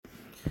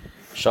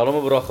שלום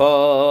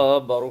וברכה,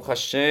 ברוך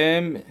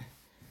השם,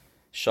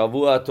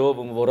 שבוע טוב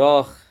و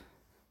مبارک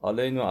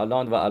علیנו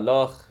الان و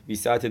الله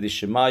بی‌سعت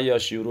دشمای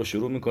شیوع رو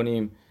شروع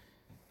میکنیم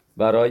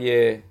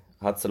برای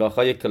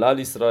הצלחای کلال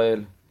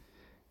اسرائیل،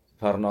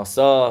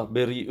 پرناسا،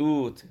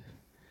 بریئوت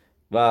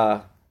و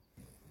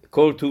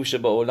کل طוב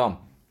שבעולם،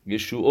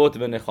 ישועות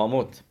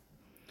ונחמות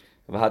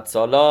و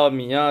הצלה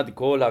מיד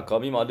כל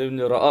הקמים עלינו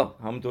לרעה.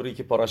 همونطوری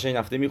که پاراشای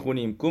هفته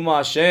میخونیم کوما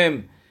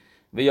השם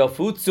و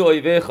یافوتسو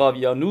اویویخ و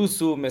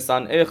یانوسو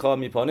مسنعیخ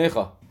میپانیخ.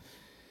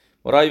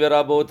 برای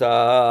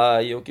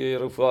ربوتای که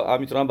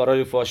میتونم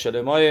برای رفاه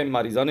شلمای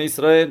مریضان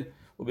اسرائیل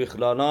و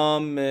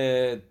بخلالام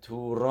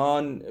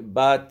توران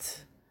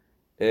بت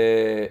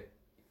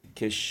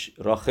کش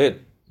راخل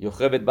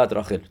یوخبت بت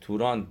راخل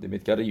توران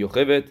دمیتکر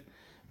یوخبت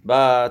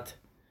بت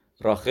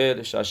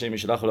راخل شاشه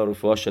میشلخ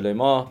لرفاه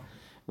شلما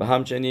و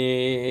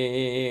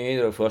همچنین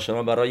رفاه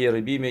شلما برای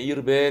ربی meir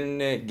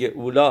ben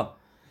گئولا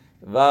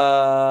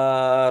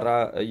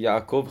و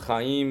یعقوب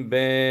خیم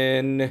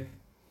بن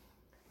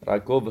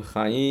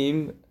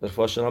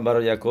رفاه شلما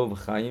برای یعقوب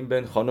خیم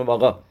بن خانم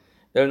آقا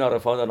النا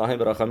رفاه الله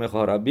برخم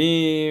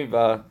خاربی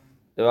و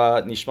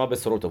نشما به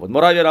سروت بود.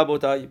 مرای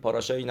ربوتای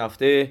پاراشای این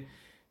هفته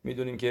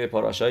میدونیم که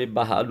پاراشای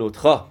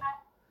بهالوتخا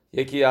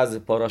یکی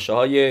از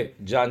پاراشاهای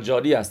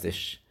جنجالی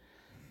هستش.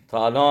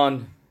 تا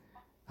الان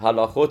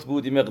هلاخوت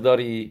بود این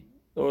مقداری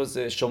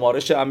درست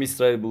شمارش ام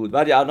اسرائیل بود،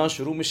 ولی الان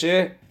شروع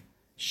میشه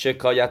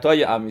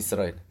شکایت‌های ام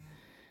اسرائیل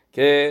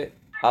که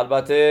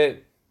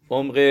البته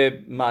عمق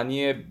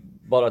معنی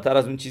بالاتر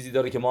از اون چیزی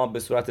داره که ما به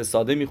صورت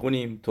ساده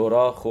میخونیم.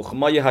 تورا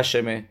خخمای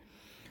هشمه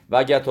و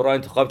اگر تورا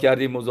انتخاب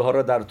کردیم موضوع ها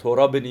را در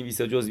تورا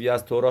بنویسه جزوی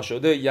از تورا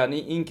شده، یعنی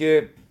این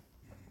که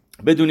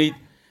بدونید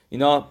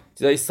اینا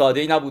چیزای ساده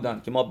ای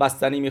نبودن که ما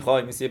بستنی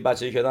میخوایم مثل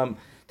بچه‌ای که آدم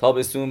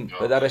تابستون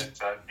پدرش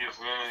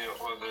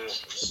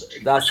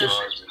دستش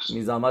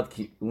میزامت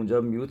که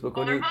اونجا میوت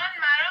بکنید،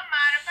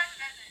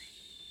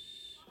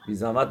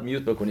 میزامت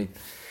میوت بکنید.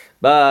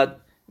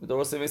 بعد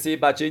درسته مثل یه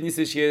بچه‌ای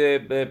نیستش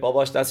که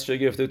باباش دستشو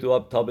گرفته تو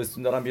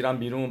تابستون دارم میرم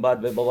بیرون،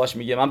 بعد به باباش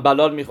میگه من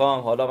بلال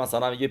میخوام، حالا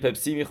مثلا میگه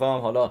پپسی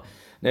میخوام، حالا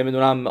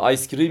نمیدونم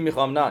آیس کریم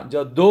میخوام. نه،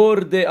 اینجا دور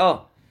دعا،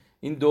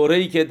 این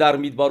دوره‌ای که در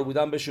میدبار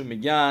بودن بهشون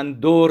میگن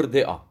دور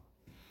دعا.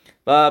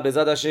 و به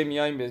زدشه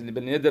میایم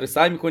به ندر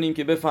سعی میکنیم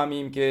که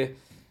بفهمیم که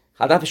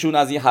هدفشون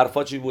از این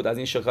حرفا چی بود، از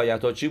این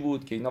شکایت‌ها چی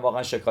بود، که اینا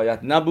واقعا شکایت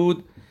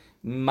نبود،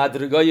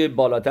 مدرگای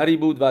بالاتری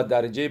بود و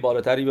درجه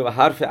بالاتری و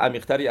حرف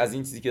عمیق‌تری از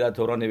این چیزی که در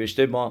تورا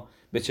نوشته ما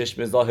به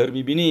چشم ظاهر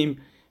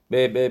می‌بینیم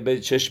به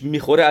چشم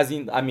می‌خوره از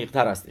این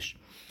عمیق‌تر هستش.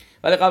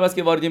 ولی قبل از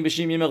که واردیم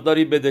بشیم یه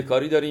مقداری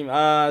بدهکاری داریم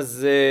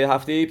از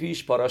هفته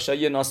پیش.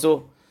 پاراشای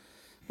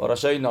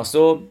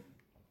ناسو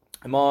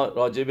ما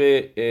راجع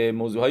به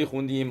موضوعهایی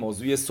خوندیم.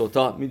 موضوع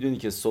سوتا، میدونی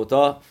که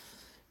سوتا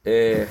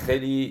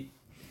خیلی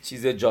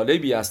چیز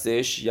جالبی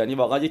هستش، یعنی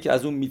واقعا یکی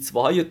از اون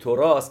میتواهای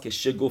توراست که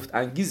شگفت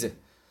انگیزه.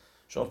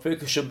 شما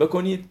فکرشو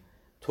بکنید،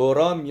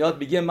 تورا میاد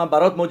بگه من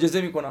برات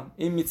معجزه میکنم،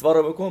 این میتوا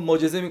رو بکن،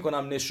 معجزه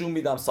میکنم، نشون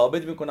میدم،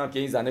 ثابت میکنم که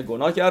این زنه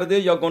گناه کرده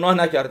یا گناه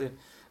نکرده،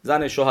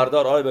 زن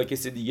شوهردار آیا با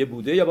کسی دیگه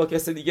بوده یا با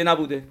کسی دیگه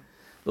نبوده.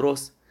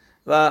 درست؟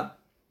 و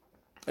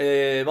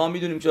ما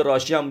میدونیم که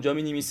راشی هم اونجا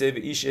مینویسه و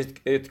ایش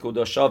ات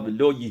کداشاو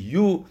لو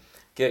یهیو،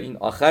 که این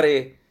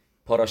آخر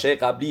پاراشای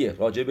قبلیه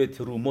راجع به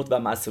ترومات و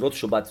معصرات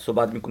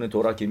صحبت میکنه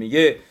تورا، که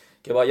میگه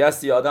که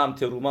بایستی آدم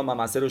تروما و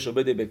معصرشو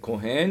بده به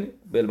کوهن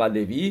و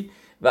لوی،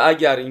 و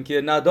اگر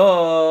اینکه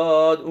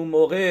نداد اون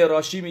موقع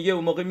راشی میگه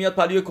اون موقع میاد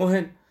پلیو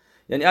کوهن.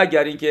 یعنی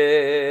اگر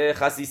اینکه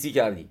خسیسی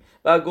کردی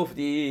و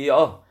گفتی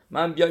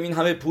من بیام این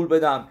همه پول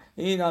بدم،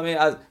 این همه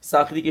از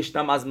سختی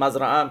کشتم از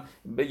مزرعم،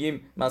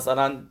 بگیم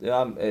مثلا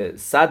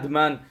 100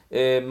 من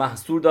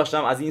محصول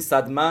داشتم، از این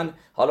 100 من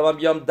حالا من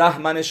بیام 10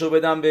 منشو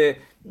بدم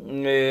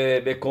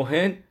به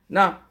کوهن،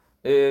 نه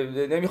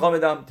نمیخوام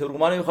بدم،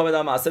 تروما نمیخوام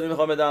بدم، معصر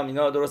نمیخوام بدم.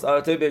 اینا درست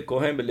البته به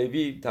کوهن به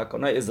لوی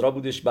تکانای ازرا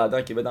بودش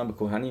بعدن که بدم به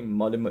کوهنی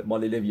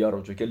مال لویا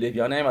رو، چون که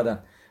لویا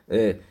نمیدن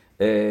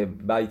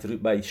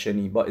بیت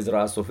شنی با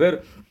ازرا سفر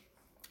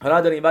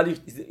نداریم، ولی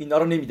اینا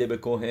رو نمیده به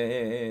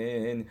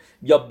کوهن.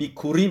 یا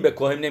بیکوریم به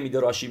کوهن نمیده.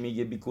 راشی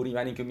میگه بیکوریم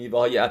یعنی که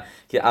میوه‌هایی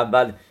که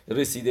اول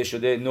رسیده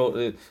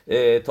شده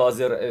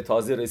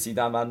تازه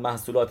رسیدن و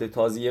محصولات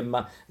تازه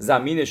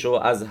زمینشو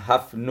از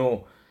 7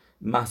 نوع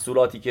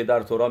محصولاتی که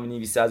در تورا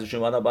می‌نویسه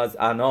ازشون باید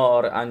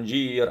انار،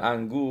 انجیر،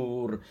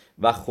 انگور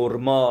و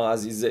خرما،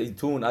 از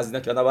زیتون، از اینا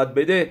که باید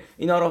بده،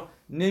 اینا رو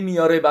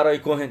نمیاره برای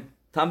کوهن،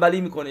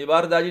 تنبلی میکنه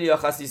بر دلیل یا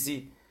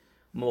خصیصی.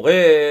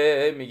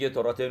 موقع میگه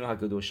توراتون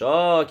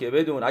حکدوشا که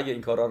بدون اگه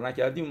این کارا رو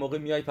نکردی اون موقع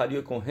میای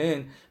پلیو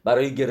کوهن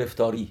برای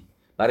گرفتاری،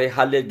 برای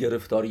حل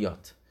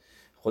گرفتاریات.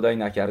 خدای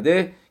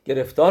نکرده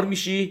گرفتار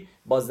میشی،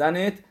 با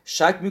زنت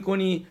شک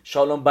میکنی،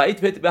 شالوم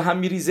بیت به هم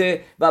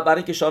میریزه و برای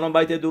اینکه شالوم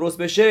بیت درست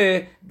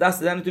بشه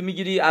دست زنتو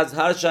میگیری از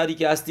هر شهری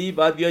که هستی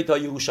باید بیای تا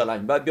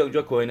یروشلایم، باید بیای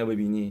اونجا کوهنو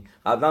ببینی.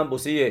 قبلا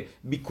واسه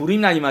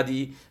بیکوریم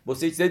نیومدی،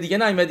 واسه چیز دیگه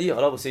نیومدی،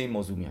 حالا واسه این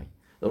موضوع میای.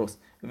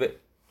 درست؟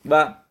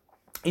 و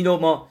اینو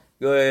ما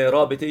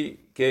رابطه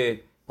که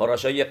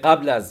پاراشای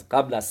قبل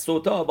از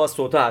سوتا با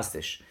سوتا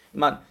هستش.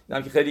 من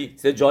دیدم که خیلی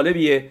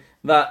جالبیه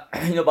و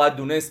اینو باید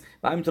دونست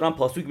و همینطور هم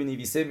پاسوک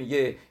بنویسه،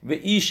 میگه و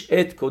ایش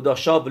ات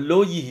کداشاب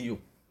لو یهیو.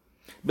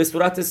 به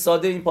صورت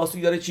ساده این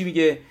پاسوک داره چی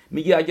میگه؟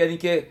 میگه اگر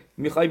اینکه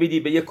میخوای بدی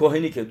به یه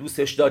کهنی که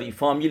دوستش داری،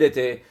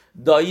 فامیلته،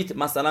 داییت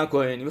مثلا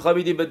کهنی، میخوای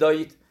بدی به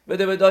داییت،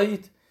 بده به داییت.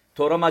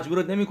 تورا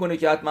مجبورت نمیکنه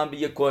که حتما به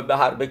یک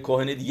به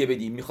کهنه دیگه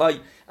بدی. میخوای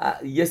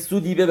یه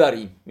سودی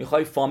ببری،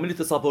 میخوای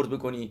فامیلیت ساپورت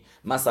بکنی،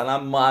 مثلا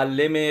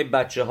معلم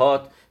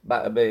بچه‌هات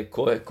به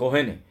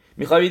کهنه،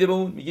 میخوای بده به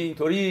اون، میگه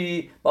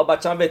اینطوری با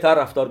بچه‌م بهتر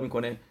رفتار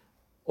میکنه،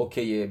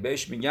 اوکیه.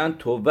 بهش میگن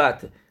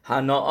توبت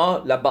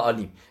هنا'a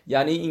لبعالیم،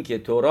 یعنی اینکه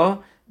تورا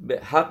به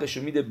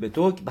حقشو میده به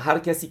تو، به هر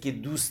کسی که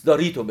دوست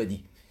داری تو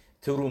بدی،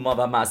 تروما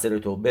و معصر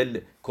تو،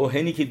 به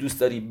کهنی که دوست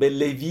داری، به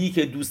لوی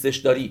که دوستش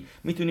داری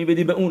میتونی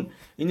بدی به اون.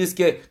 این نیست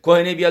که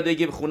کهنه بیاد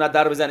بگه به خونه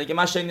در بزنه که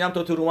من شنیدم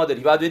تو تروما داری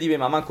بعد بدی به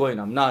من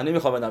کهنم. نه،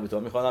 نمیخوام بدم به تو،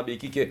 میخوام به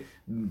یکی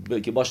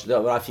که باش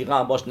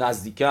رفیقم، باش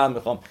نزدیکم،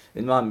 میخوام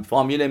من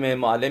فامیلم،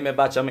 معلم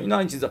بچه‌م، اینا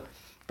این چیزا.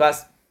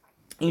 پس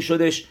این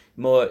شدش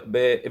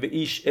به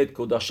ایش ات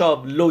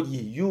کداشاب لو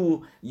یو،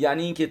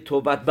 یعنی اینکه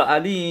توبت به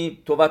علی،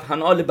 توبت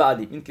هنال به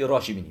علی، این که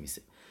راشی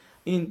بنویسه،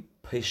 این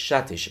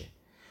پشتشه.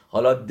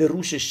 حالا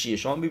دروشش چیه؟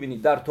 شما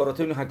ببینید در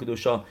توراتون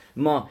هکدوشا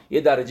ما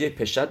یه درجه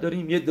پشت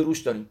داریم، یه دروش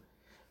داریم.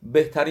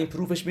 بهترین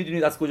پروفش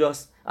میدونید از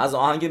کجاست؟ از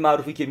آهنگ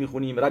معروفی که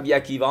میخونیم، ربی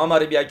عکیوا آمر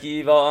ربی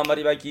عکیوا آمر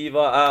ربی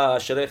عکیوا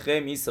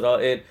اشرخم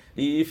اسرائیل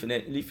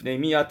لیفنه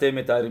میات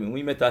متهرم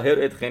می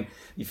متهر ادخم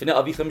لیفنه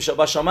ابیخم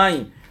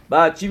شباشماین.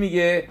 بعد چی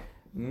میگه؟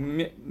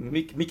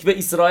 میکوه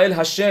اسرائیل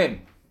هشم،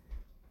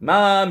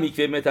 من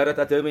میکوه متهرت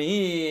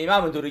اتمی، من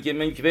همونطوری که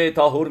میکوه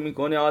طاهر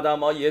میکنه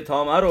آدمای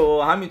تامه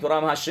رو، همینطور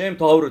هم هشم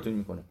طاهرتون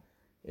میکنه.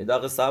 یه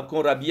دقیقه صبر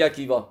کن. ربی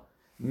عکیوا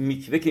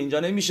میکوه که اینجا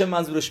نمیشه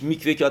منظورش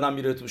میکوه که آدم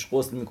میره توش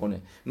غسل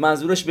میکنه،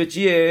 منظورش به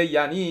چیه؟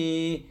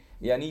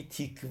 یعنی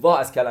تیکوا،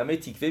 از کلمه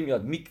تیکوه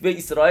میاد. میکوه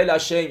اسرائیل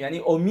هشم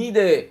یعنی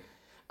امیده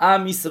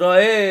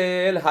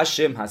اسرائیل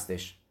هشم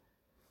هستش.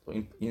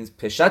 این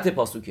پشت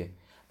پاسوکه.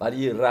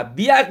 ولی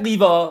ربی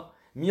عقیوا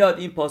میاد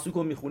این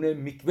پاسوکو میخونه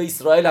میکوه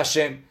اسرائیل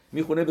هشم،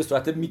 میخونه به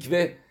صورت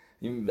میکوه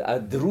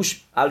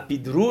دروش الپی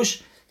دروش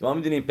که ما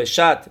میدونیم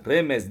پشت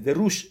رمز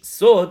دروش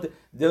سود،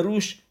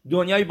 دروش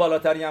دنیای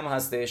بالاتری هم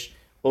هستش،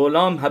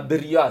 اولام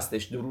هبریا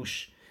هستش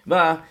دروش.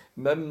 و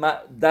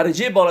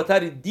درجه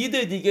بالاتری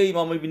دید دیگه ای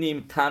ما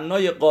میبینیم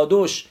تنای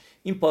قادوش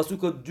این پاسوک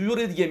رو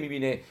جور دیگه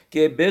میبینه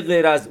که به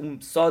غیر از اون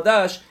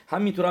سادهش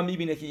همینطور هم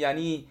میبینه که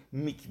یعنی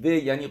میکوه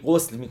یعنی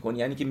غسل میکنه،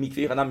 یعنی که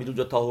میکوه قدم میره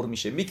اونجا طاهر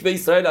میشه. میکوه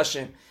اسرائیل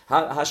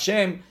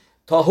هشم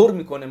طاهر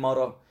میکنه ما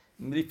را،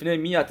 لیفنه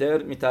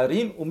میاتر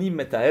میتریم و می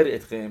متهر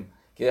ادخم،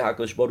 که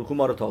حقش باروخو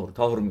ما رو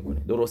طاهر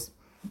میکنه. درست.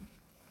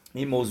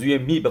 این موضوع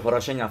می به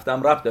پاراشای هفته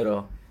هم ربط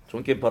داره،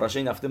 چون که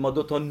پاراشای هفته ما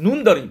 2 تا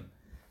نون داریم،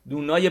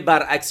 نونای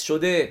برعکس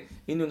شده.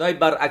 این نونای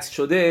برعکس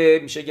شده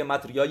میشه که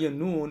متریای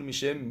نون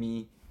میشه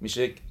می،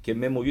 میشه که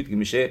موجود که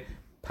میشه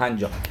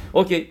 50.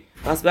 اوکی،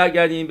 پس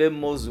برگردیم به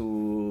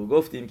موضوع.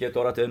 گفتیم که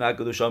تورات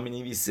نقدوشا می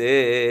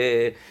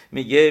نویسه،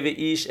 میگه و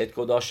ایش ات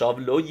کداشاب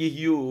لو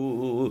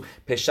یهیو،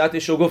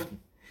 پشتشو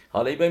گفتیم.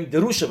 حالا بریم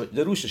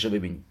دروششو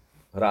ببینیم.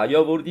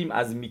 رعیا بردیم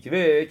از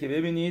میکوه که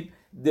ببینید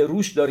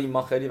دروش داریم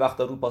ما خیلی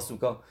وقتا رو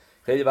پاسوکا،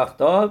 خیلی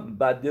وقتا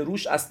بعد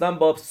دروش اصلا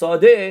با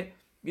ساده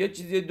یه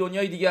چیزی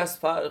دنیای دیگه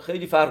است،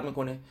 خیلی فرق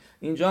میکنه.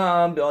 اینجا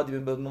هم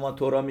به ما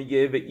تورا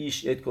میگه و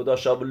ایش ات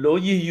کداشاب لو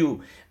یهیو،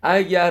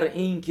 اگر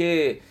این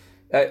که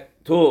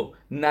تو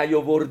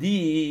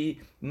نیاوردی،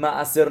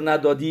 معصر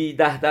ندادی،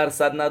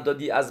 10%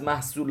 ندادی از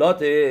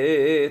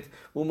محصولاتت،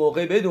 اون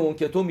موقع بدون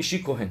که تو میشی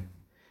کهن.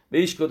 به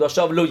ایش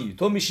کداشاب لویی،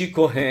 تو میشی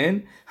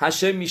کهن،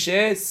 هشم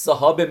میشه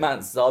صاحب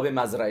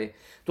مزرعه.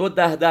 تو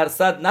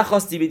 10%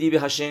 نخواستی بدی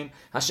به هشم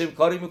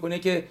کاری میکنه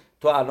که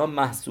تو الان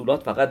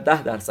محصولات فقط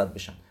 10%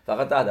 بشن،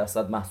 فقط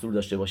 10% محصول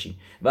داشته باشی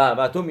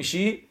و تو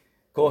میشی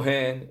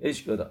کهن.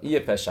 این یه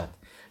پشت.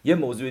 یه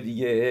موضوع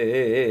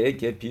دیگه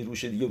که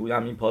پیروش دیگه روی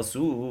همین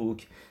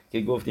پاسوک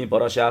که گفتیم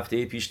پاراشای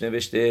هفته پیش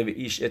نوشته و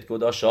ایش ات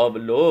کداشاب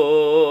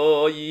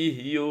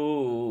لویو،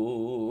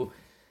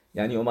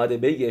 یعنی اومده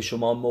بگه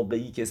شما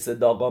موقعی که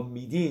صداقا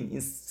میدین، این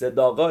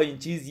صداقا این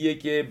چیزیه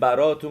که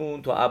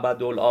براتون تو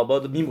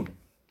ابدالآباد میمونه.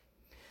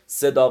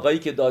 صداقایی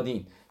که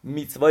دادین،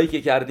 میتوایی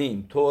که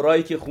کردین،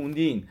 تورایی که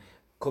خوندین،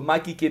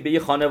 کمکی که به یه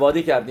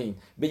خانواده کردین،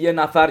 به یه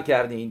نفر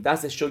کردین،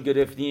 دستش رو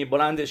گرفتین،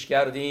 بلندش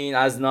کردین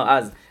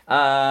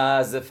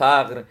از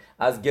فقر،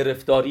 از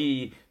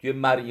گرفتاری، توی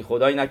مری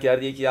خدایی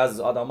نکردی یکی از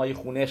آدمای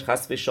خونش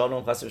خسف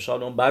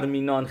شالوم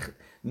برمینان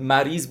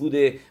مریض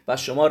بوده و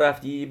شما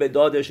رفتی به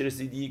دادش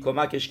رسیدی،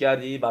 کمکش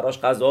کردی، براش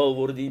غذا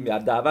آوردی،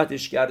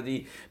 دعوتش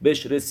کردی،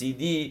 بهش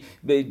رسیدی،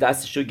 به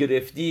دستشو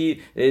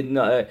گرفتی،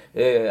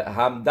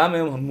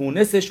 همدم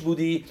مونسش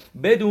بودی،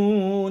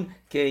 بدون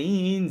که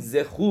این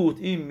زخوت،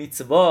 این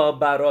میتوا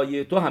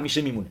برای تو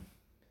همیشه میمونه.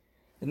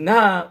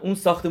 نه اون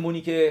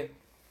ساختمونی که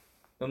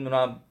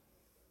نمیدونم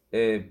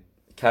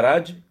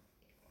کرج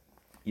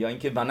یا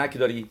اینکه ونک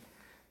داری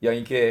یا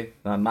اینکه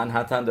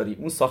منهتن داری،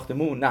 اون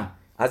ساختمون نه،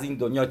 از این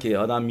دنیا که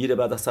آدم میره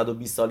بعد از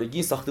 120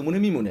 سالگی ساختمون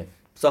میمونه،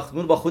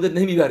 ساختمون با خودت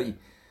نمیبری.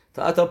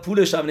 تا حتی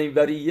پولش هم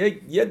نمیبری،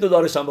 یه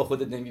 $1 هم با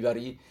خودت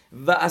نمیبری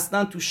و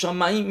اصلا تو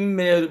شامعیم این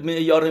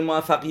معیار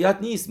موفقیت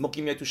نیست.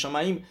 مقیمیت تو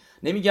شامعیم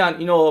نمیگن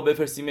اینو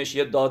بفرستیمش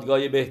یه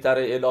دادگاه بهتر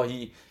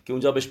الهی که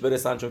اونجا بهش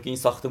برسن چون که این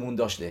ساختمون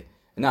داشته،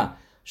 نه،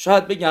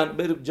 شاید بگن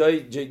بر جای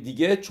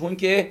دیگه چون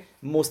که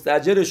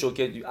مستاجرشو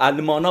که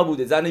المانا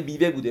بوده، زن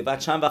بیوه بوده و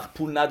چند وقت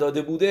پول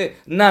نداده بوده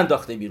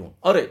ننداخته بیرون،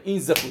 آره این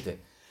زخوته.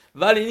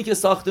 ولی اینی که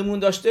ساختمون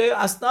داشته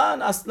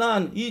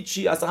اصلا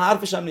هیچی، اصلا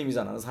حرفش هم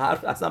نمیزنن، از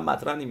حرف اصلا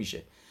مطرح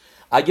نمیشه.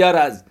 اگر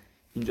از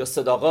اینجا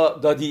صداقا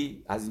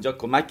دادی، از اینجا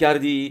کمک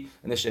کردی،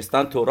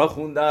 نشستن تورا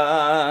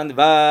خوندن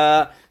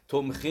و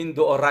تمخین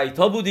دو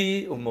رایتا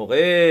بودی، اون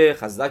موقع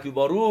خزدک و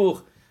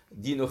باروخ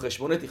دین و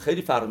خشمونت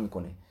خیلی فرق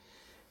میکنه.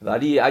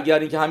 ولی اگر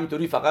اینکه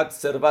همینطوری فقط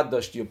ثروت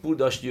داشتی و پول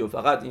داشتی و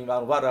فقط این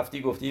ور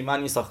رفتی گفتی من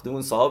این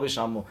ساختمون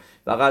صاحبشم و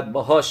فقط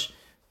باهاش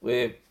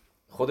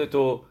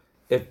خودتو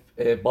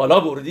بالا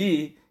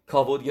بردی،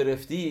 کاود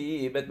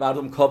گرفتی، به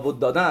مردم کاود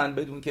دادن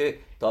بدون که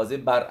تازه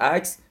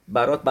برعکس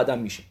برات بدم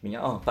میشه. میگن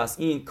پس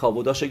این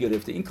کاوداشو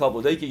گرفته، این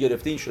کاودایی که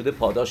گرفته این شده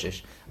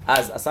پاداشش،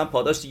 از اصلا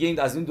پاداش دیگه این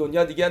از این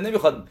دنیا دیگه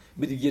نمیخواد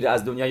بگیره،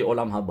 از دنیای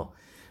عالم هوا.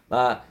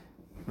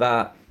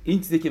 و این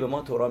چیزی که به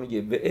ما تورا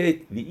میگه و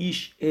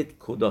ایش ات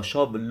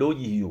کداشا و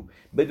لوییو،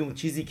 بدون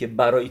چیزی که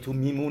برای تو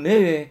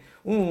میمونه،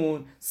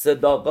 اون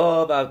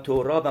صداقا و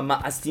تورا و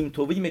معصیم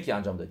توبیمه که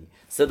انجام دادی.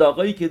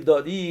 صداقایی که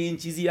دادی این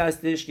چیزی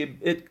هستش که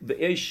و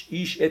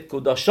ایش ات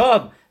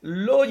کداشا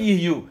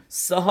لوییو،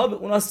 صاحب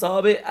اونا،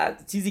 صاحب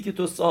چیزی که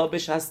تو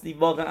صاحبش هستی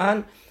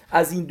واقعا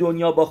از این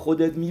دنیا با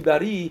خودت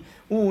میبری،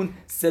 اون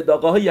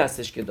صداقایی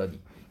هستش که دادی.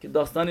 که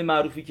داستان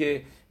معروفی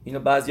که اینا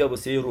بعضیا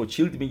واسه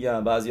روچیلد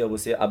میگن، بعضیا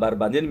واسه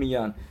ابربندل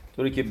میگن،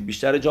 طوری که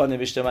بیشتر جا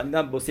نوشته من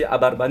دیدم واسه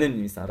ابربندل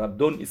می‌نویسن.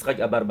 ربدون اسحاق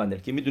ابربندل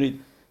که میدونید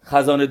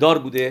خزانه دار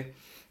بوده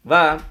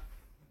و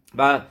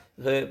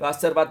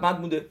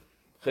ثروتمند بوده،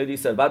 خیلی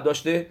ثروت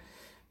داشته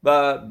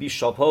و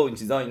بیشاپ‌ها و این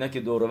چیزا اینا که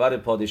دور و بر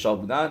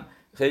پادشاه بودن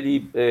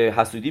خیلی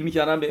حسودی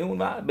میکردن به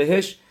اون و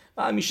بهش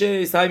و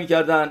همیشه سعی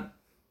میکردن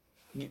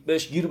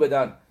بهش گیر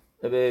بدن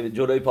به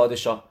جلوی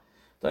پادشاه.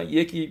 تا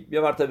یه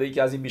مرتبه یکی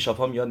از این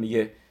بیشاپ‌ها میاد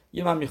میگه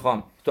من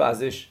میخوام تو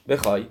ازش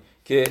بخوای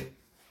که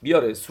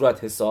بیاره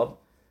صورت حساب،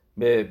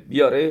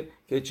 بیاره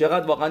که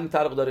چقدر واقعا این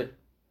فرق داره،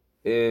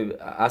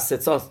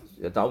 اساساس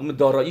تمام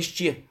داراییش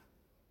چیه،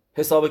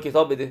 حساب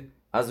کتاب بده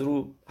از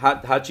رو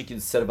هر چی که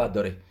ثروت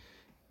داره.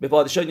 به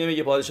پادشاه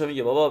میگه، پادشاه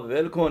میگه بابا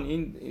ول کن،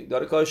 این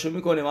داره کارشو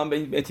میکنه، من به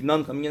این اطمینان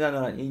میکنم. میگه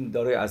نه این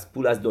داره از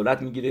پول از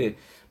دولت میگیره،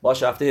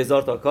 باش هفته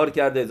 1000 تا کار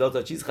کرده، 1000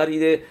 تا چیز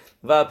خریده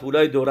و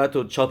پولای دولت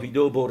رو چاپیده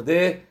و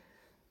برده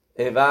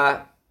و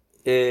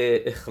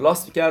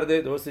اخلاص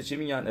کرده. درسته چی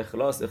میگن؟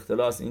 اخلاص،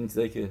 اختلاس، این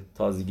چیزایی که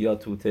تازگی‌ها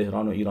تو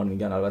تهران و ایران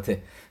میگن،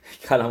 البته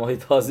کلمه‌های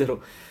تازه رو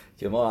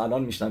که ما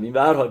الان میشنویم.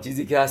 به هر حال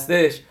چیزی که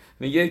هستش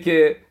میگه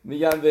که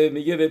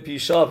میگه به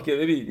پیشاب که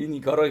ببین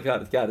این کارا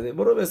کرده،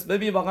 برو بس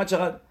ببین واقعا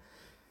چقدر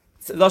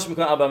صداش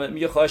میکنه. اول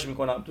میگه خواهش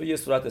میکنم تو یه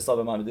صورت حساب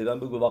من بده،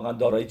 بگو واقعا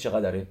دارایی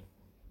چقدره،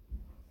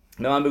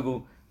 به من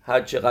بگو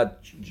هر چقدر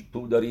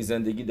پول داری،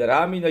 زندگی داره،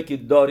 همینا که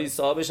داری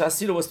صاحبش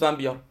هستی رو واسه من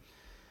بیار.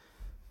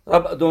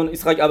 دون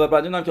اسحاق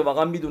ابربندون هم که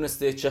واقعا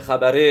میدونسته چه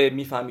خبره،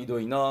 میفهمید و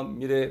اینا،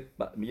 میره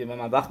میگه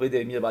من وقت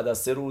بده، میره بعد از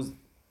 3 روز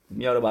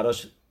میاره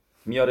براش،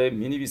 میاره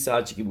مینویسه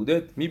هر چی که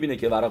بوده، میبینه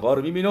که ورقا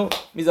رو میبینه،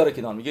 میذاره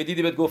کنار، میگه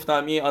دیدی بهت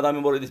گفتم این آدم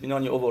مورد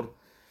اطمینانی آورد.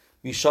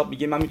 بیشاپ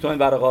میگه من میتونم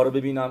ورقا رو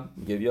ببینم،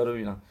 میگه بیا رو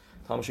ببینم.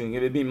 تماشا میگه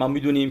ببین ما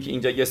میدونیم که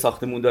اینجا یه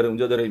ساختمون داره،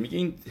 اونجا داره،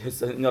 میگه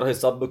اینا رو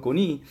حساب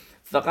بکنی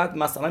فقط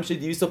مثلا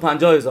میشه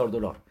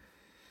 $250,000،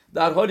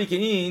 در حالی که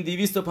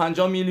این $250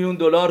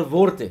 میلیون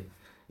ورته.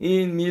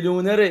 این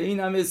میلیونره، این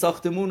همه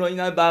ساختمون و این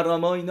همه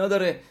برنامه ها اینا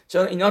داره،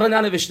 چرا اینا رو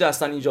ننوشته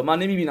اصلا اینجا؟ من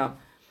نمیبینم.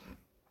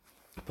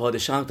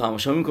 پادشاه هم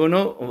تماشا میکنه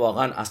و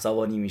واقعا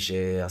عصبانی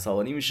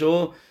میشه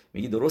و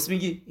میگه درست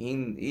میگی،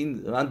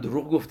 این من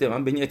دروغ گفته،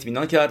 من به این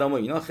اطمینان کردم و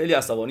اینا. خیلی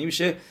عصبانی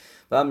میشه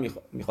و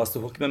میخواست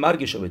حکم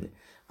مرگشو بده.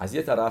 از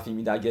یه طرفی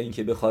میگه اگه این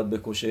که بخواد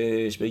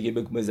بکشش، بگه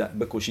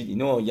بکشید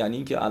اینو، یعنی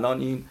این که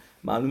الان این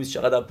معلوم نیست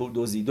چقدر پول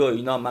دزدیده و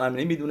اینا، منم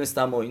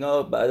نمیدونستم و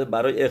اینا،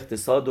 برای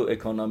اقتصاد و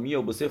اکونومی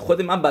و بسه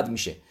خود من بد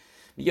میشه.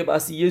 میگه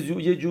بس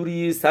یه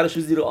جوری سرشو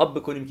زیر آب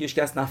بکنیم که هیچ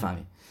کس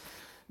نفهمه.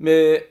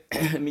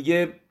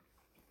 میگه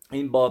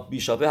این با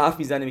بیشاپه حرف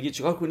میزنه، میگه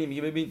چیکار کنیم؟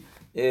 میگه ببین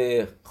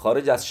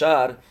خارج از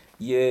شهر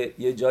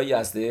یه جایی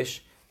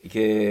هستش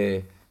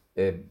که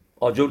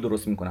آجر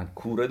درست میکنن،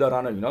 کوره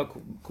دارن و اینا،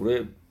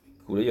 کوره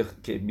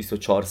که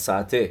 24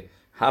 ساعته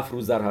 7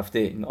 روز در هفته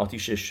این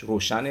آتیشش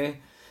روشنه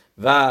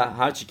و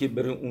هرچی که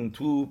بره اون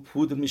تو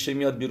پودر میشه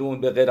میاد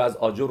بیرون، به غیر از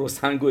آجر و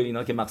سنگ و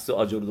اینا که مخصوص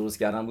آجر درست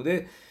کردن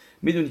بوده.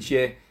 میدونی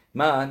چیه؟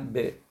 من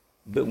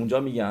به اونجا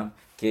میگم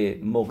که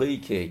موقعی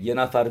که یه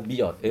نفر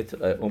بیاد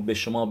به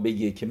شما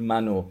بگه که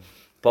منو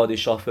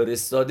پادشاه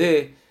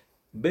فرستاده،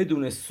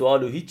 بدون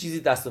سوال و هیچ چیزی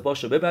دست و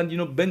پاشو ببندین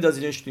و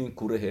بندازینش تو این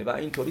کوره و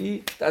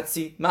اینطوری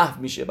دستسی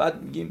محو میشه.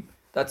 بعد میگیم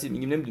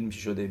نمیدونیم چی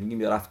شده،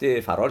 میگیم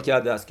رفته فرار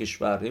کرده از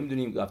کشور،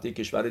 نمیدونیم رفته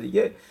کشور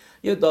دیگه،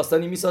 یه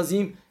داستانی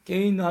میسازیم که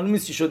این معلوم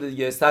نیست چی شده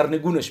دیگه،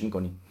 سرنگونش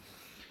میکنیم.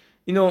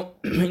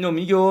 اینو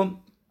میگه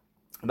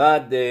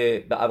بعد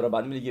به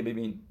ابربنی میگه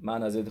ببین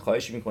من ازت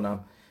خواهش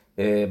میکنم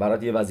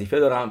برات یه وظیفه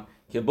دارم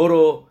که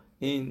برو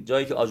این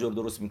جایی که آجر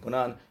درست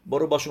میکنن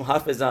برو باشون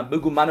حرف بزن،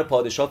 بگو من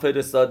پادشاه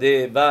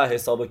فرستاده و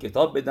حساب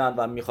کتاب بدن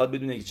و میخواد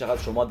بدونه که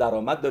چقدر شما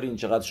درآمد دارین،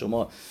 چقدر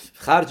شما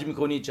خرج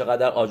میکنید،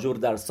 چقدر آجر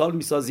در سال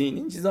میسازین،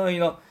 این چیزا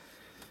اینا.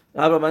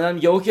 ابربنی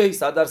میگه اوکی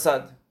 100%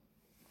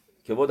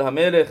 که بود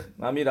همه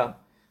من میرم.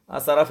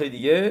 از طرف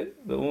دیگه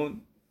به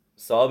اون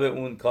صاحب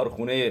اون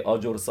کارخونه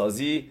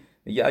آجرسازی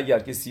میگه اگر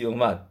کسی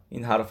اومد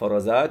این حرفا را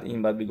زد،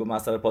 این بعد بگو من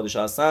اثر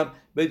پادشاه هستم،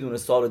 بدون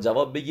سوال و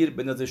جواب بگیر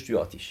بندازش توی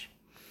آتیش.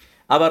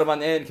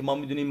 ابربنیل که ما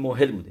میدونیم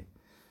موهل بوده،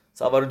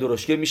 سوار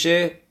درشکه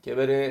میشه که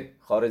بره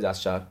خارج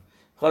از شهر.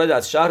 خارج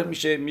از شهر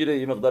میشه، میره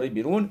یه مقداری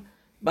بیرون،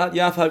 بعد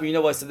یه نفر بینه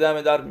واسه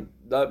دم در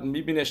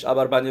میبینش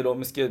ابربنیل رو،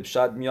 مثل که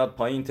شاید میاد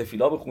پایین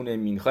تفیلا بخونه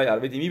مینخای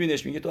عربی،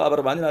 میبینش میگه تو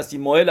ابربنیل هستی،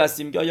 موهل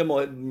هستی؟ میگه یا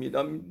موهل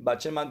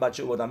بچه من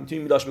بچه بودم،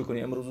 میتونی میلاش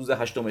بکنی، امروز روز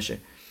هشتمشه.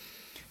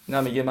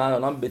 اینا میگه من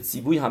الان به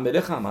سیبوی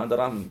هملخم، من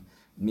دارم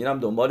میرم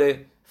دنبال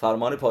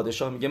فرمان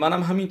پادشاه. میگه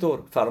منم همینطور،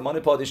 فرمان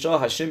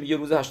پادشاه هشتم میگه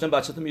روز هشتم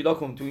بچه‌تو میلا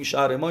کن، تو این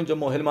شهر ما اینجا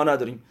موهل ما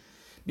نداریم،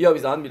 بیا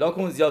بیزن میلا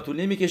کن، زیاد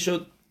طول نمیکشه،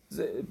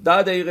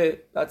 10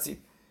 دقیقه دتسی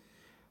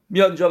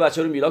میاد اینجا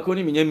بچه رو میلا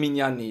کنیم. میگه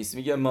مینین نیست،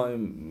 میگه ما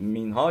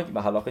مینها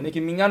به حلاقه اینه که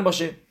مینین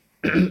باشه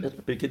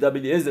که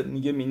دبلی از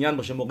میگه مینین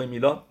باشه موقع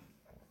میلا.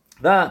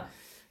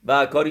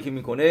 و کاری که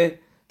میکنه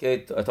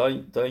که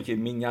تا اینکه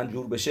مینین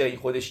جور بشه این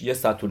خودش یه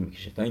ساعت طول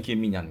میکشه تا اینکه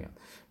مینین میاد.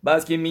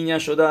 بعد که مینین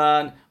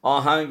شدن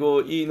آهنگ و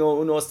این و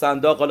اون و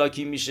صندوق حالا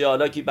کی میشه،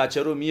 حالا کی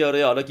بچه رو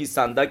میاره، حالا کی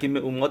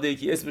صندوق اومده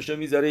کی اسمشو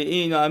میذاره،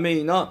 این و همه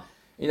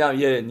اینا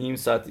یه نیم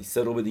ساعت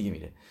 3 رو دیگه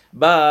میره.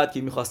 بعد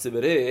که میخواسته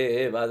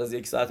بره بعد از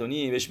 1 ساعت و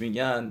نیم بهش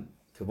میگن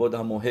که بود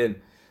هم موهل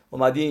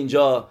اومدی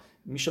اینجا،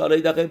 میشه حالا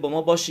دقیقه با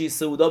ما باشی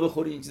سودا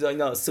بخوری، این چیزا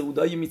اینا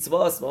سودای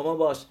میتواست با ما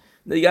باش.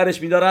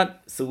 نگرش میدارن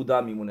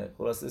سودا میمونه.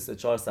 خلاصه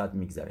 3-4 ساعت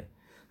میگذره،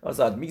 4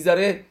 ساعت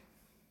میگذره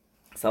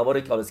سوار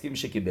کالسکی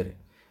میشه که بره.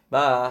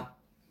 و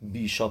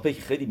بیشاپه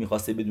که خیلی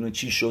میخواسته بدونه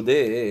چی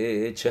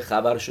شده، چه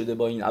خبر شده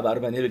با این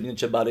ابربنیل، ببینه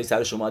چه بلایی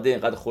سرش اومده،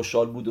 اینقدر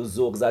خوشحال بود و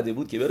ذوق زده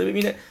بود که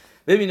بره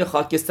ببینه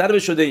خاکستر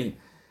شده این.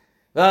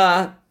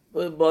 و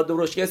با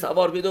درشکه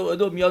سوار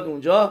بدو میاد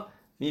اونجا،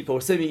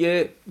 میپرسه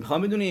میگه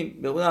میخوام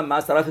بدونیم بگم من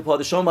از طرف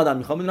پادشاه اومدم،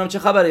 میخوام بدونم چه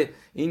خبره.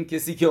 این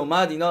کسی که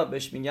اومد اینا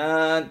بهش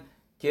میگن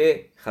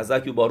که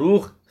خزک و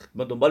باروخ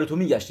ما دنبال تو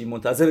میگشتیم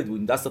منتظرت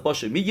بودیم، دست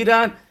پاشو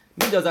میگیرن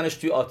میندازنش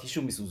توی آتیش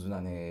و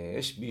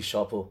میسوزوننش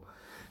بیشاپو.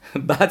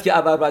 بعد که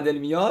ابربنیل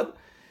میاد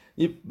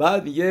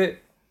بعد میگه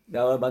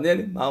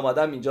ابربنیل من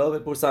اومدم اینجا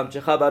بپرسم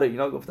چه خبره.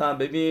 اینا گفتم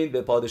ببین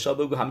به پادشاه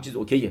بگو همه چیز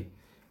اوکیه،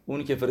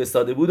 اونی که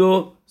فرستاده بود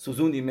و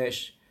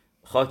سوزوندیمش،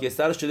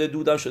 خاکستر شده،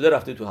 دودم شده،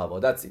 رفته تو هوا،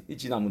 دتسی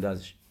هیچی نمونده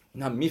ازش.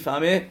 این هم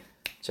میفهمه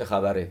چه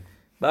خبره.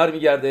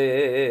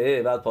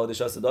 برمیگرده بعد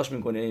پادشاه صداش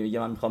میکنه میگه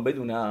من میخوام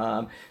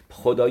بدونم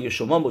خدای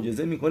شما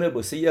معجزه میکنه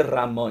واسه یه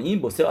رمائین،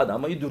 واسه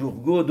آدمای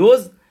دروغگو و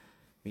دزد؟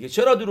 میگه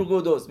چرا دروغگو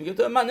و دزد؟ میگه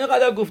تو من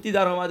اینقدر گفتی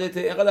درآمدت،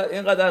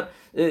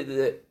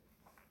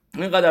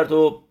 اینقدر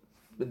تو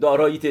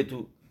داراییت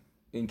تو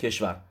این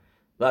کشور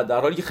و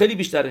در حالی که خیلی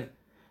بیشتره.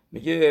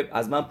 میگه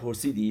از من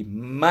پرسیدی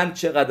من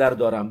چقدر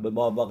دارم، به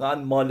ما واقعا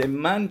مال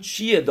من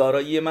چیه،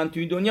 دارایی من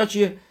توی دنیا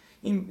چیه؟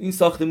 این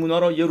ساختمونا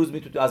رو یه روز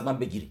میتونی از من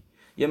بگیری،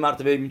 یه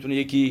مرتبه میتونه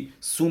یکی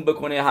سوم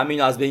بکنه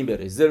همین از بین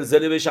بره،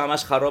 زلزله بشه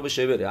همش خراب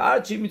بشه بره، هر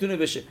چی میتونه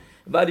بشه.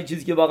 ولی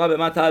چیزی که واقعا به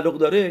من تعلق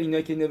داره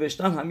اینا که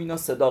نوشتم، همینا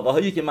صداقه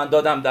هایی که من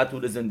دادم در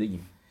طول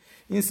زندگیم.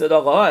 این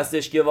صداقه ها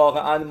هستش که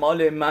واقعا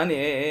مال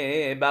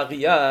منه،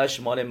 بقیهش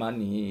مال من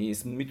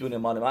نیست. میتونه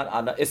مال من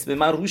اسم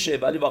من روشه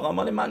ولی واقعا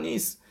مال من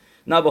نیست،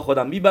 نه با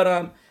خودم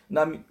میبرم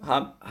نه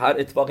هم هر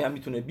اتفاقی هم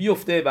میتونه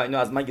بیفته و اینا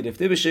از من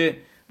گرفته بشه.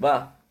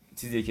 و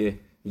چیزی که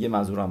میگه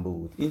منظورم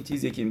بود این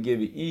چیزی که میگه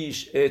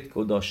ایش ات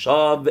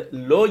کداشاب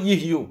لو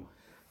یهیو،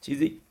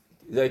 چیزی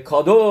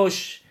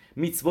کادوش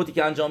میتسبوتی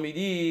که انجام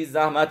میدی،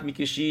 زحمت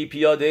میکشی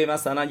پیاده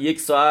مثلا 1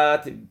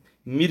 ساعت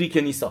میری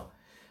کنیسا،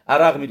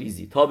 عرق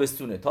میریزی،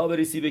 تابستونه تا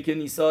برسی به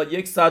کنیسا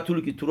 1 ساعت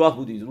طول که تو راه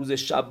بودی، روز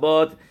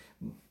شبات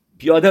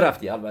پیاده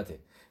رفتی البته،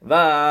 و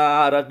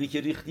عرقی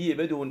که ریختی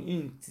بدون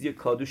این چیزی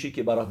کادوشی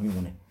که برات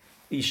میمونه.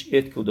 ایش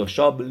ات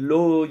کداشاب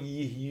لو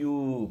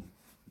یهیو،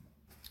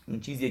 این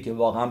چیزی که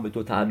واقعا به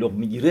تو تعلق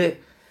میگیره،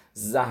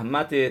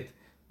 زحمتت،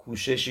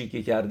 کوششی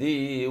که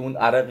کردی، اون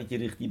عرقی که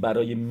ریختی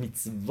برای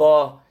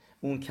میتوا،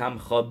 اون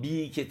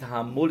کمخوابی که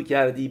تحمل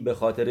کردی به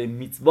خاطر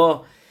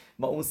میتوا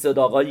و اون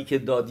صداقایی که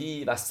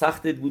دادی و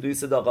سختت بود این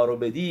صداقا رو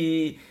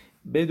بدی،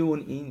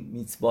 بدون این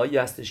میتوایی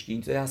هستش که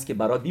این چیزی هست که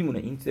برات میمونه،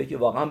 این چیزی که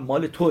واقعا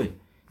مال توه،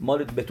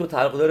 مال به تو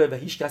تعلق داره و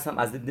هیچ کس هم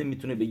از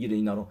نمیتونه بگیره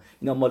اینا رو.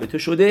 اینا مال تو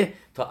شده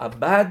تا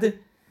ابد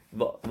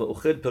و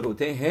اخل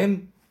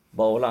پروتهم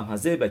با عالم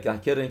هزه به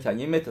کهکرن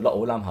کنیمت لا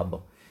عالم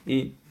حبا.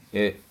 این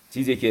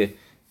چیزی که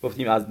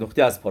گفتیم از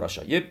نقطه از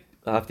پاراشای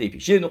هفته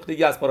پیش. یه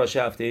نقطه از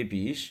پاراشای هفته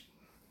پیش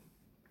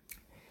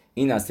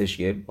این هستش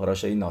که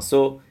پاراشای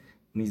ناسو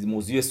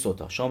موضوع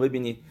سوتا. شما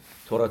ببینید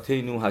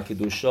توراته نوح که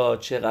دوشا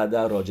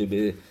چقدر راجع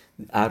به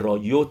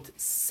عرایوت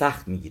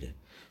سخت میگیره.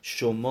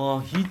 شما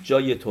هیچ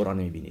جای تورا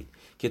نمیبینید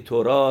که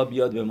تورا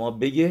بیاد به ما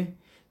بگه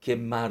که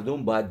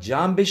مردم باید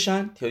جمع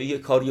بشن تا یه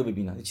کاری رو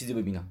ببینن، یه چیزی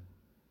ببینن.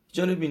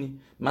 جا ببینی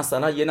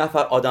مثلا یه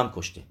نفر آدم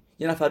کشته،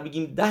 یه نفر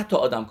بگیم 10 تا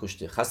آدم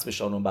کشته،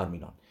 خسفشان رو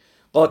برمی‌دارن،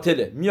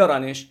 قاتله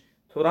میارنش،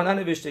 تورا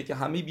ننوشته که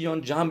همه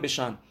بیان جمع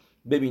بشن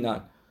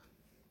ببینن،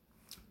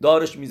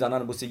 دارش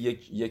میزنن واسه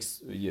یک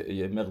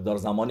مقدار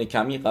زمان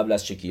کمی قبل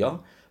از شکیه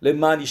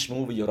لمن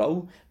یشمعوا و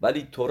یراو،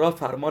 ولی تورا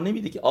فرمان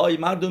نمیده که آی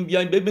مردم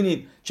بیاین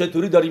ببینید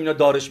چطوری داریم اینا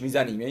دارش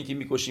میزنیم، یعنی که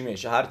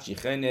میکشیمش، هر چی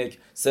خنک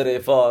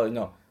سرفا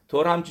اینا.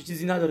 تورا هم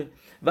چیزی نداره.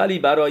 ولی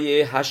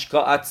برای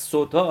هشکاعت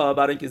سوتا،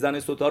 برای اینکه زن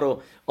سوتا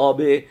رو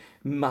آب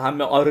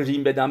همه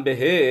آرریم بدن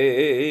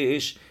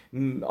بهش،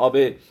 آب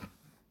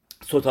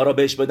سوتا رو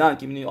بهش بدن،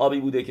 که می‌بینید آبی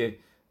بوده که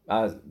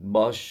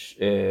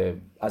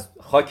از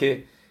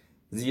خاک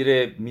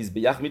زیر میز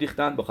به یخ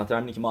میریختن، به خاطر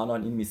همینه که ما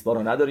الان این میسوا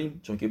رو نداریم،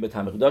 چون که به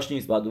تمیقداش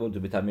نیست، بعد دوباره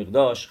به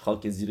تمیقداش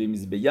خاک زیر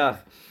میز به یخ.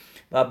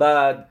 و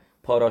بعد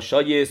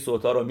پاراشای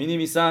سوتا رو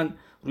مینویسن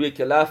روی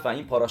کلف و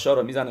این پاراشا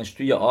رو میزننش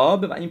توی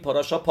آب و این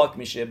پاراشا پاک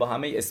میشه با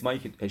همه اسمایی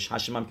که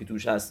هشمم که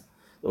توش هست،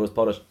 درست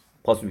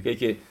پاسوکایی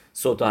که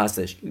سوتا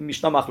هستش.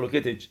 میشنا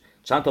مخلوقات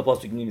چند تا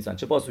پاسوک مینویسن،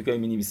 چه پاسوکایی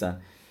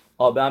مینویسن؟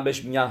 آب هم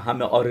بهش میگن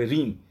همه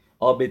آررین،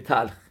 آب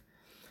تلخ.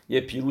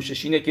 یه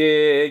پیروشش اینه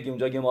که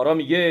اونجا گمارا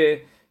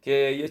میگه که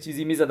یه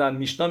چیزی میزدن،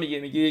 میشنا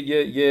میگه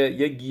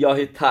یه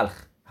گیاه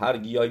تلخ، هر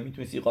گیاهی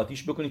میتونستی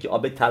قاطیش بکنی که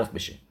آب تلخ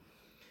بشه.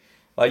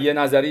 و یه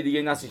نظری دیگه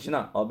این هستش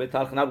نه، آب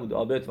تلخ نبوده،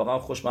 آب اتفاقا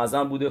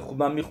خوشمزه بوده،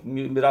 خوبم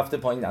میرفته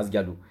پایین از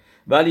گلو،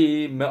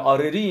 ولی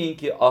معاررین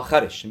که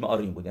آخرش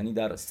معاررین بود، یعنی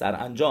در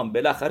سرانجام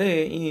بالاخره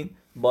این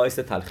باعث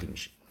تلخی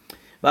میشه.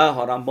 و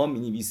هارمبام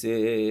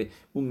مینویسه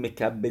اون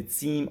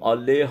مکبتسیم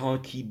آله ها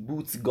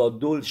کیبوتس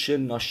گادول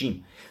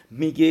ناشیم،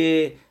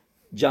 میگه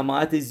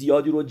جماعت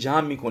زیادی رو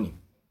جمع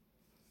میکنیم،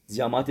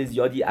 جماعت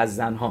زیادی از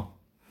زنها،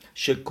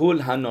 شکل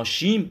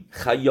هناشیم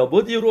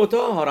خیابودی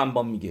روتا.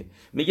 هارمبام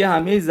میگه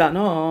همه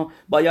زنها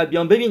باید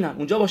بیان ببینن،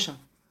 اونجا باشن،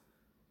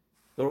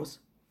 درست؟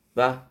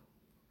 و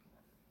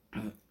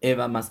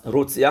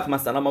روتسیخ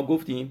مثلا ما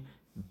گفتیم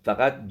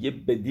فقط یه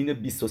بدین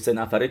 23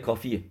 نفره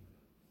کافیه،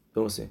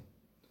 درسته؟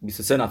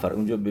 23 نفر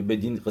اونجا به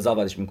دین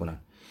قضاوتش میکنن.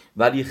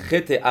 ولی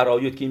خط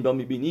عرایوت که این با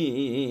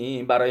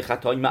میبینیم، برای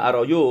خطای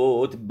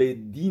عرایوت به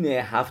دین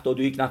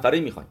 71 نفره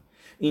میخوایم،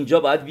 اینجا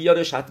باید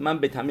بیارش حتما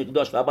به تمیق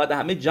داشت و بعد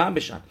همه جمع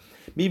بشن.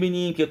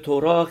 میبینیم که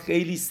تورا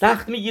خیلی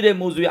سخت میگیره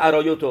موضوع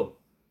عرایوتو.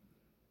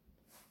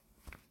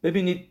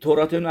 ببینید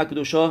تورات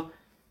نکدوشا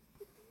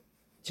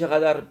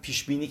چقدر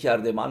پیش بینی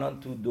کرده. ما الان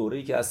تو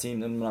دوره‌ای که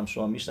هستیم، نمیدونم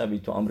شما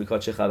میشنوید تو آمریکا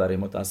چه خبره،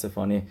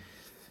 متاسفانه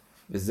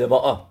به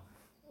زواعا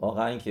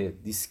واقعا که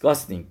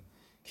دیسکاستینگ،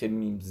 که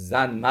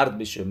زن مرد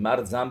بشه،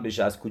 مرد زن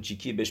بشه، از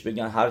کوچیکی بهش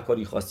بگن هر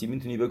کاری خواستی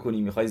میتونی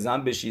بکنی، میخوای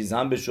زن بشی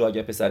زن بشو،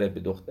 اگه پسر به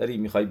دختری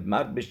میخوای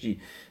مرد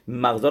بشی،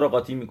 مغزا رو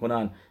قاطی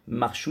میکنن،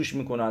 مخشوش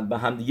میکنن، به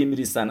هم دیگه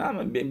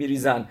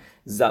میریزن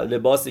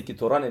لباسی که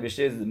تورا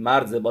نوشته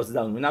مرد لباس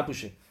زنونه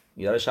نپوشه،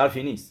 یاره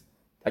حرفی نیست.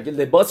 اگه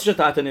لباسشو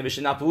تحت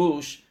نوشته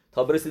نپوش،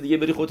 تا برسه دیگه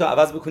بری خودتو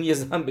عوض بکنی یه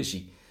زن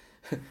بشی.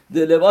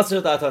 لباسش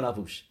رو تحت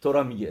نپوش،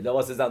 تورا میگه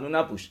لباس زنون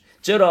نپوش.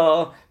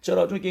 چرا؟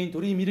 چون که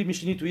اینطوری میری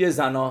میشینی توی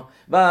زنا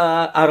و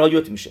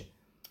عرایوت میشه.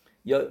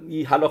 یا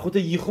حلاخوت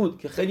یخود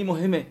که خیلی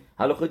مهمه،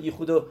 حلاخوت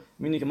یخود رو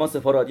میبینی که ما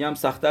سفارادی هم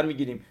سخت‌تر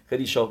میگیریم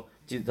خیلی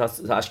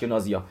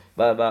اشکنازی‌ها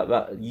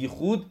و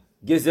یخود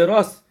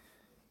گزراست.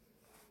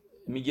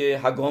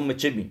 میگه هگام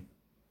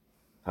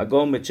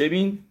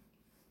چبین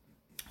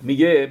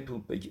میگه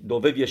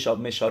دوبه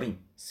یشاب مشاریم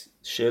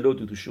شلو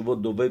تو شو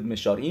دوبه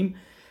مشاریم،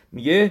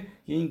 میگه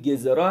این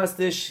گزرا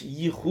هستش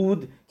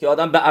یخود که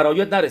آدم به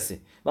عرایت نرسه.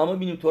 و ما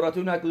میبینیم تورات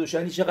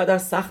نکدوشانی چقدر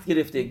سخت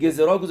گرفته،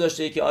 گزرا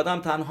گذاشته که آدم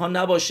تنها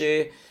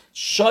نباشه،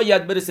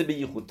 شاید برسه به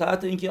یخود، تا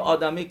حتی اینکه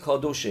آدمه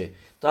کادوشه،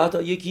 تا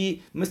حتی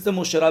یکی مثل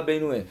مشرب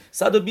بینوه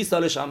 120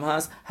 سالش هم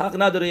هست،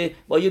 حق نداره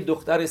با یه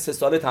دختر 3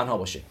 ساله تنها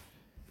باشه.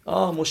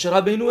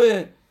 مشرب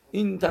بینوه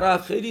این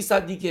طرف خیلی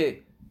صدیقه،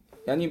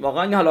 یعنی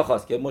واقعا این حالا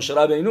خواست که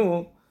مشرب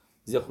بینو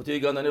زخوتی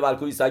گاندانه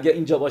ولکوی سگه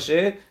اینجا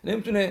باشه،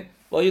 نمیتونه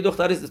با یه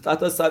دختری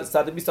حتی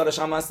 120 سالش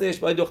هم هستش،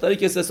 با یه دختری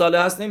که 3 ساله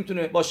هست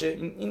نمیتونه باشه.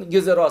 این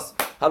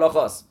گزراست حالا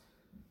خواست.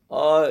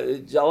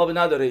 جواب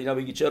نداره اینا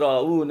بگی چرا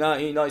او نه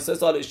اینا 3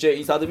 سالشه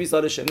این 120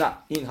 سالشه، نه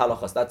این حالا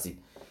خواست دتسی.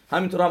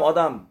 همینطور هم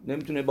آدم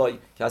نمیتونه با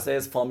کسی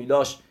از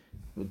فامیلاش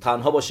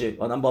تنها باشه،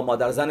 آدم با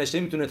مادر زنش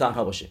نمیتونه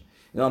تنها باشه،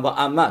 اینا با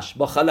عمش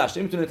با خالش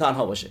نمیتونه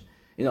تنها باشه.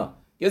 اینا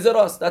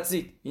گزراست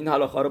دتسی. این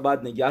حلاخا رو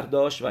بعد نگه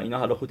داشت و اینا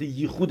حلاخوت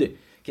یخوده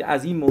که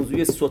از این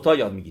موضوع سوتا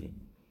یاد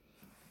میگیریم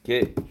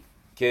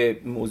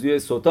که موضوع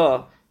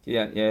سوتا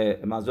که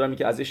منظورم اینه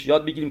که ازش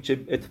یاد بگیریم چه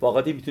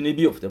اتفاقاتی میتونه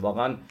بیفته.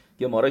 واقعا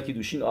گمارا که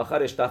دوشین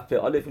آخرش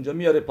تفه الف اونجا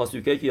میاره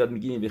پاسوکایی که یاد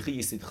میگیریم بخی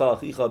استخا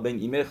خیخا بن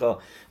ایمخا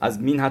از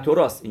مین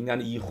هتوراس، این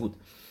یعنی یخود.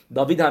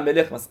 داوید هم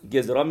ملخ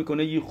گزرا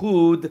میکنه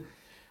یخود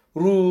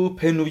رو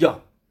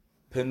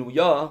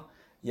پنویا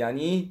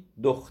یعنی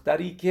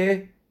دختری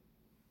که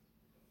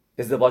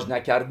ازدواج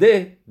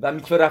نکرده و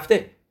میکوه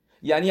رفته.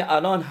 یعنی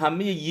الان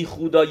همه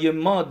یخودای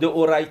ما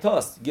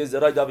دورایتاست،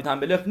 گزرای داوید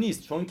همبلخ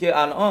نیست، چون که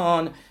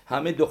الان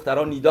همه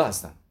دختران نیدا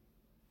هستن.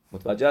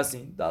 متوجه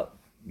هستین؟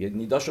 یه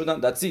نیدا شدن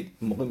دتسید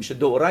موقع میشه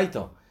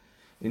دورایتا.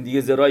 این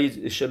دیگه زرای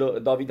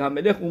داوید هم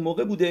ملک اون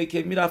موقع بوده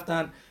که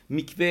میرفتن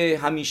میکوه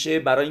همیشه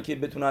برای اینکه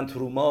بتونن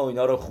تروما و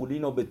اینا رو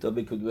خولین و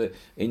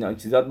اینا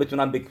چیزا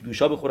بتونن به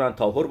کدوشا بخورن،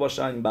 طاهر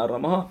باشن این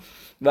برنامه‌ها.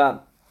 و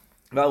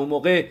اون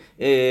موقع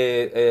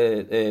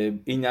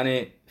این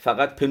یعنی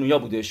فقط پنویا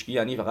بودش،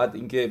 یعنی فقط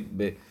اینکه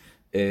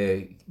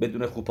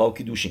بدون خوپا و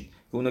کیدوشین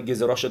که اونو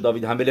گزراش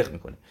داوید هم ملک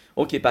میکنه.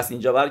 اوکی، پس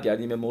اینجا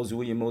برگردیم به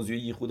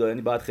موضوعی خدا،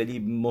 یعنی باید خیلی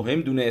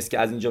مهم دونست که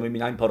از اینجا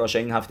میبینیم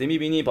پاراشای این هفته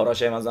میبینیم،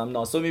 پاراشای مثلا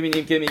ناسو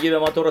میبینیم که میگه به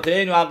ما تو رو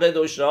تین و عقد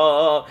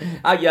دوشا،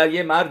 اگر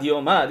یه مردی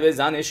اومد به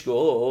زنش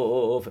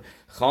گفت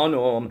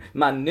خانم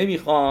من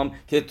نمیخوام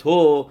که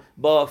تو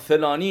با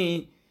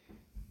فلانی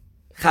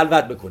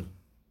خلوت بکنی،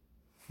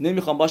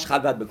 نمیخوام باش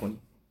خلوت بکنی،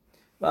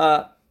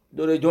 و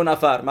دو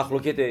نفر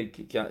مخلوقت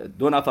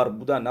دو نفر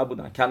بودن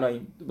نبودن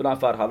کناییم، دو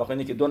نفر حالا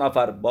اینه که دو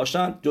نفر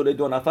باشن، جلوی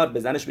دو نفر به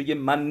زنش بگه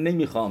من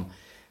نمیخوام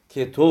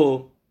که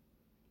تو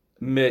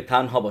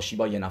تنها باشی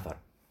با یه نفر.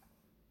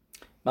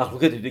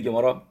 مخلوقت دیگه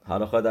ما را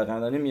حالا خواهد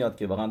دقیقا نمیاد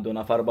که واقعا دو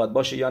نفر باید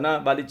باشه یا نه،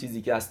 ولی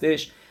چیزی که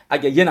هستش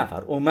اگه یه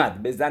نفر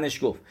اومد به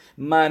زنش گفت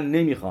من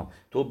نمیخوام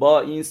تو با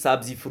این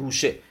سبزی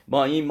فروشه،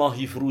 با این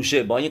ماهی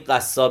فروشه، با این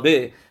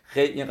قصابه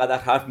خیلی اینقدر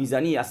حرف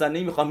میزنی، اصلا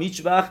نمیخوام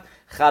هیچ وقت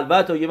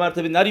خلوت و یه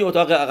مرتبه نری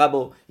اتاق عقب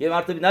و یه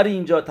مرتبه نری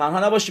اینجا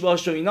تنها نباشی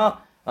باهاش و اینا،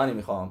 من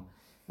نمیخوام.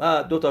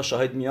 و دو تا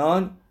شاهد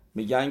میان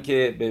میگن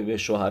که به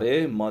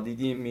شوهره ما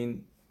دیدیم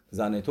این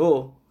زن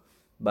تو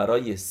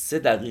برای 3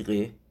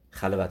 دقیقه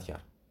خلوت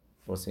کرد.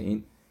 واسه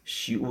این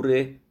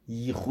شیعور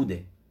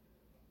یخوده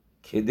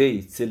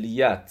کدی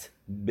چلیت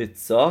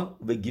بتسا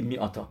و گیمی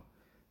آتا،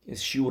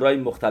 شیعورهای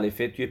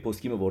مختلفه توی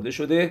پسکیم برده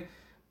شده.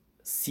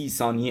 30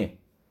 ثانیه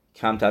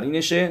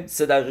کمترینشه،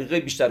 3 دقیقه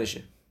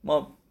بیشترشه.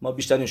 ما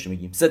بیشترینش رو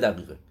میگیم 3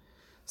 دقیقه.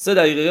 3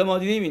 دقیقه ما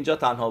دیدیم اینجا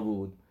تنها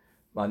بود،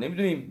 ما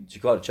نمیدونیم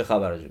چیکار چه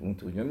خبره اون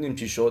تو، نمیدونیم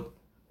چی شد.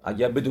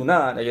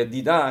 اگر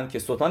دیدن که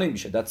سوتا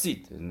نمیشه،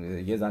 دتسیت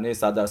یه زنه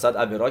 100%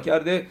 عبرا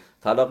کرده،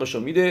 طلاقشو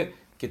میده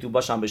که تو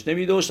باش هم بهش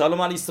نمیده و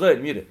شالوم علی اسرائیل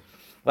میره.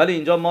 ولی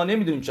اینجا ما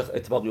نمیدونیم چه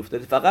اتفاقی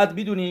افتاده، فقط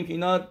میدونیم که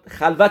اینا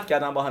خلوت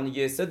کردن با هم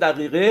دیگه، 3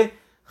 دقیقه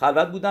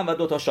خلوت بودن و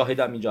 2 تا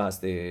شاهدم اینجا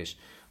هستش.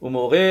 اون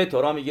موقع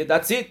تورا میگه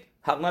دتسیت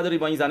حق نداری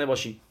با این زنه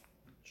باشی،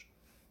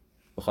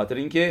 به خاطر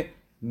اینکه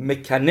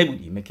مکنه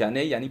بودی.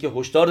 مکنه یعنی که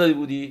هشدار داده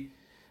بودی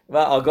و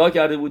آگاه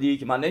کرده بودی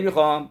که من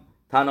نمیخوام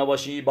تنها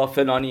باشی با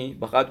فلانی،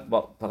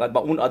 فقط با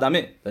اون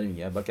آدمه داری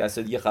میگه، با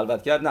کسی دیگه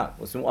خلوت کرد نه،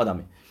 واسه اون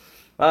آدمه.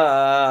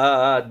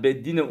 بعد به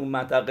دین اون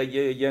منطقه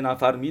یه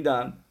نفر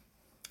میدن،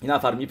 این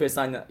نفر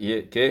میفرستن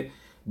که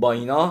با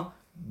اینا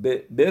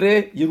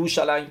بره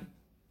یروشلایم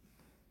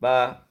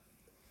و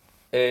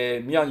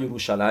میان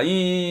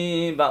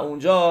یروشلایم و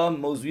اونجا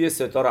موضوع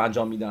ستا رو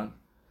انجام میدن.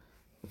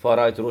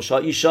 فارایت روشا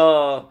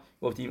ایشا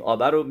گفتیم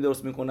آبر رو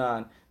درست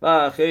میکنن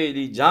و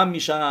خیلی جمع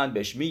میشن،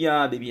 بهش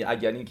میگن ببین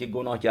اگر این که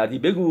گناه کردی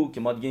بگو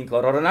که ما دیگه این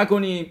کارا رو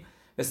نکنیم،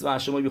 مثلا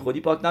شما بی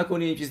خودی پاک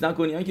نکنیم، چیز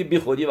نکنیم، یعنی که بی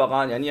خودی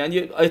واقعا یعنی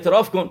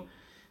اعتراف کن.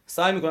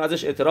 سعی میکنه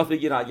ازش اعتراف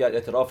بگیره، اگر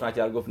اعتراف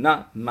نکرد گفت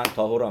نه من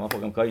طاهرم، من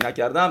خودم کاری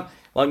نکردم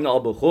و این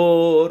آب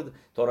خورد.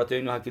 تورات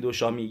اینو حکی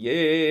دوشا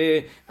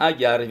میگه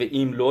اگر و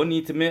ایملو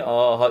نیتمه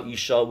آها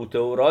ایشا و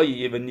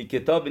تورایی و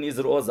نیکتا و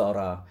نیزر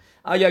اوزاره،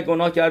 اگر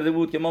گناه کرده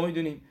بود که ما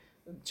میدونیم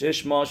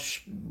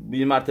چشماش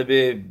بی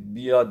مرتبه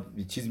بیاد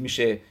چیز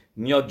میشه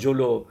میاد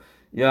جلو،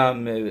 یا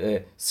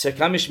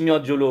شکمش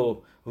میاد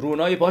جلو،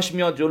 رونای پاش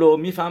میاد جلو،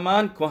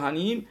 میفهمن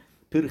کهنیم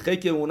پرخه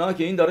که اونا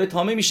که این داره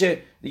تامه میشه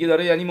دیگه،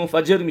 داره یعنی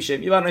منفجر میشه،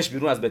 میبرنش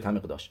بیرون از بیت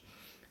المقدس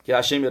که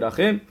هشم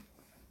یرحم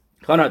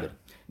خانه داره.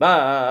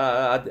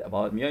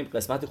 بعد میایم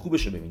قسمت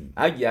خوبش رو ببینیم.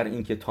 اگر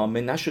این که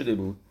تامه نشده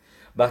بود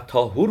و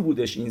طاهر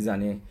بودش این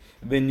زنه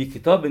و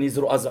نیکتا به نیز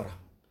رو آزاره،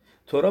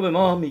 تورا به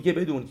ما میگه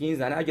بدون که این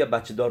زنه اگر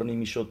بچه دار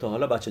نمیشد تا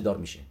حالا بچه دار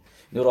میشه،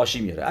 اینو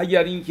راشی میاره.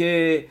 اگر این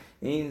که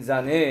این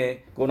زنه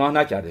گناه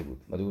نکرده بود،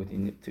 ما گفت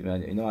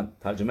اینو من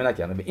ترجمه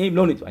نکردم، به این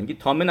لونیت اینکه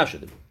تامه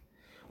نشده بود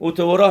او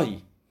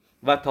توراهی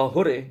و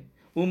طاهره،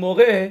 اون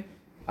موقع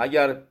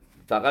اگر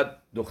فقط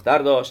دختر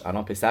داشت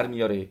الان پسر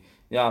میاره،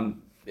 یا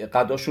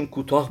قداشون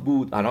کوتاه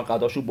بود الان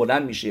قداشون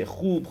بلند میشه،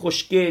 خوب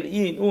خوشگل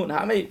این اون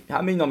همه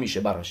اینا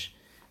میشه براش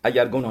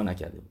اگر گناه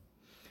نکرده بود.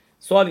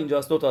 سوال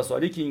اینجاست، 2 تا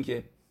سوالی که این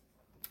که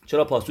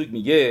چرا پاسوک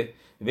میگه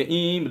و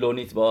این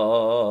لونیت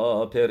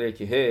با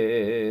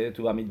پرکه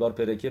تو امیدوار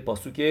پرکه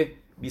پاسوک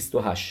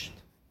 28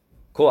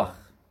 کوخ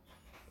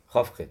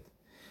خافخت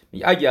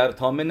میگه اگر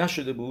تامه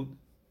نشده بود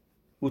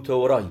او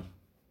توراهی،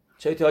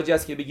 چه احتیاجی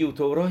هست که بگی او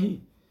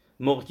توراهی؟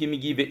 موقعی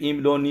میگی به این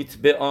لونیت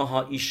به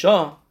آها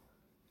ایشا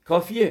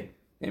کافیه،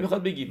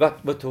 نمیخواد بگی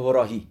و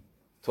توراهی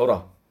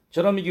تورا،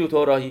 چرا میگی او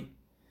توراهی؟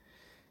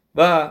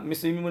 و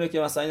مثل میمونه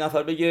که مثلا این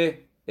نفر بگه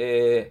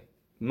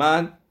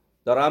من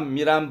دارم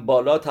میرم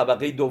بالا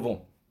طبقه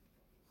دوم،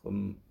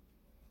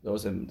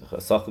 درسته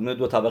ساختمون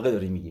 2 طبقه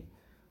داری میگی،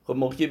 خب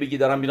موقعی بگی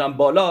دارم میرم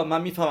بالا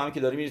من میفهمم که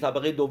داری میری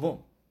طبقه دوم،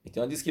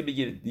 احتمال نیست که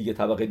بگی دیگه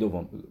طبقه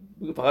دوم،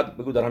 فقط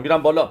بگو دارم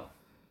میرم بالا،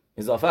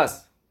 اضافه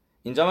است.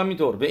 اینجا هم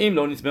اینطور به این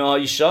لونیت به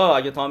آیشا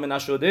اگه تامه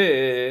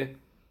نشده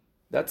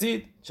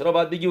دتید، چرا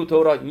باید بگی او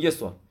تورا؟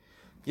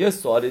 یه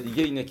سوال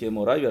دیگه اینه که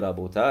مورای به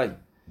ربوتای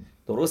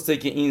درسته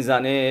که این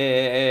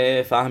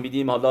زنه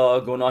فهمیدیم حالا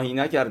گناهی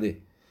نکرده،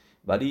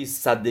 ولی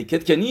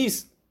صدقت که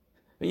نیست.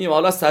 میگیم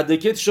حالا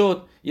صدقت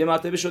شد، یه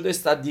مرتبه شده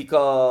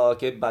صدیقا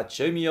که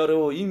بچه میاره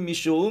و این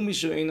میشه و اون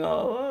میشه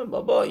اینا.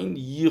 بابا این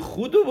یه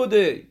خودو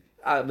بوده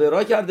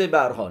ورا کرده به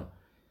هر حال،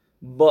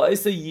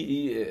 باعث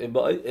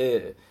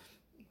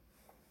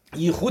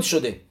یه خود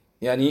شده،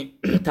 یعنی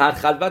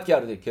ترخلوت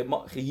کرده که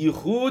یه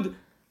خود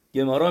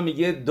گمارا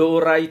میگه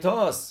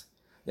دورایتاس،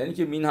 یعنی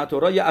که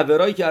مینهتورا یه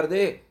اورایی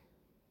کرده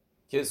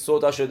که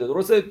سوتا شده.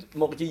 درسته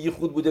موقعی که یه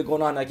خود بوده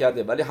گناه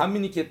نکرده، ولی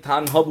همینی که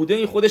تنها بوده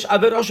این خودش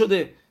اورا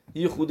شده،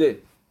 یه خوده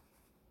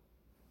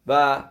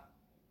و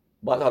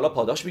باید حالا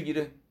پاداش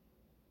بگیره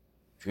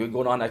چون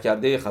گناه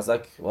نکرده.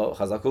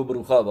 خزک و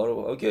بروخا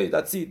اوکی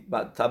دتسی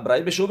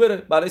تبرئه بشو بره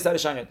برای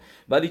سرش میاد،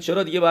 ولی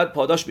چرا دیگه باید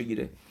پاداش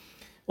بگیره؟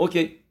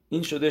 اوکی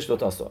این شدهش دو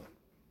تا سوال.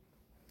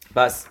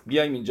 پس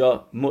بیایم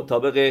اینجا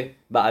مطابق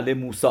بعل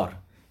موسار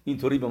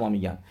اینطوری به ما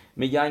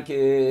میگن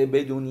که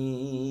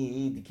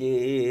بدونید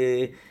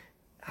که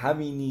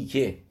همینی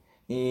که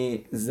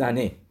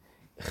زنه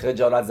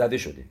خجالت زده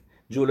شده،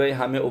 جلوی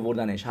همه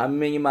آوردنش،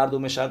 همه این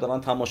مردم شهر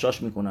دارن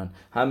تماشاش میکنن،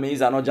 همه این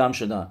زنا جمع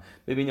شدن،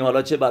 ببینیم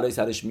حالا چه بلایی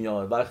سرش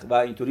میاد و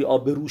اینطوری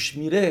آب به روش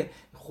میره.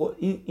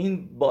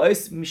 این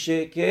باعث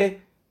میشه که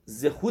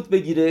زخوت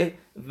بگیره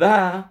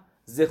و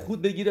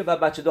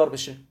بچه دار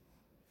بشه.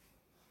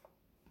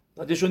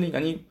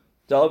 یعنی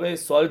جواب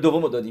سوال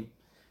دوم رو دادیم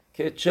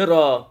که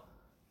چرا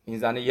این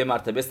زنه یه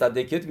مرتبه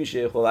صدقت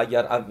میشه. خب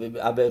اگر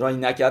عورایی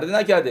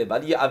نکرده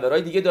ولی یه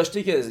عورای دیگه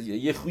داشته که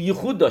یه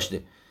خود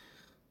داشته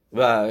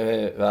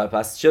و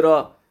پس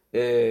چرا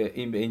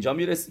این به اینجا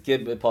میرسه که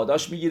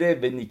پاداش میگیره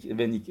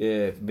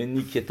به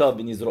نیکتا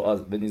به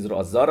نیزر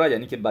آزارا،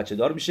 یعنی که بچه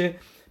دار میشه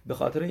به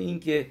خاطر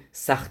اینکه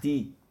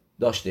سختی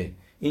داشته.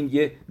 این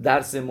یه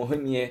درس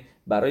مهمیه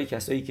برای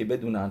کسایی که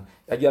بدونن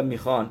اگر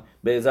میخوان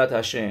به عزت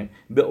هشم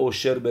به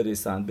اوشر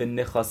برسن، به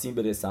نخاسین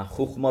برسن،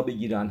 خوخما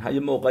بگیرن، یه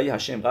موقعی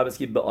هشم قبل از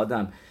که به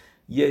آدم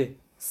یه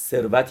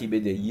ثروتی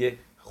بده، یه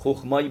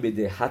خوخمایی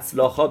بده،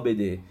 حصلاخا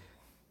بده،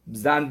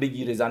 زن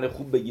بگیره، زن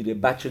خوب بگیره،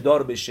 بچه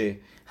دار بشه،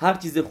 هر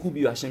چیز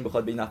خوبی هشم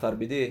بخواد به این نفر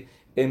بده،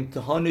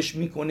 امتحانش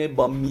میکنه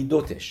با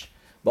میدوتش،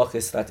 با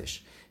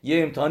خسرتش.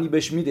 یه امتحانی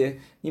بهش میده،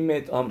 این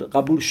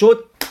قبول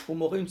شد، اون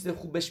موقع این چیز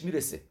خوب بهش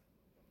میرسه.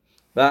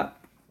 و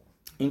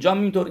اینجا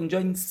اینطور، اینجا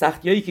این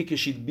سختیایی که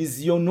کشید،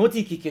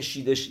 بیزیونوتی که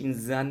کشیدش این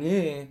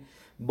زنه،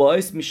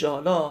 باعث میشه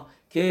حالا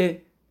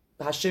که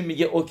هشم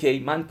میگه اوکی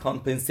من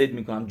کامپنسیت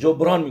میکنم،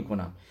 جبران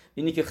میکنم،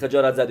 اینی که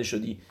خجالت زده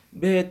شدی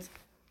بهت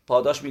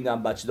پاداش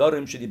میدم، بچه دار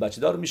میشدی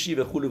بچه دار میشی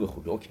به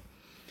خوبه اوکی.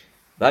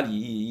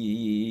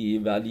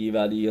 ولی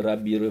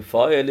ربی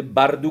رفائل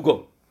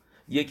بردوگو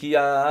یکی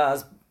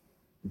از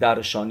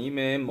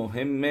درشانیم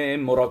مهم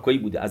مراکویی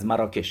بوده، از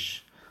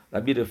مراکش.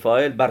 ربی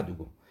رفائل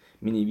بردوگو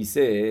می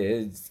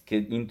نویسه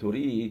که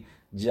اینطوری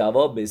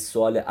جواب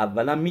سوال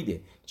اولم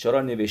میده،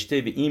 چرا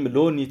نوشته به این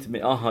لو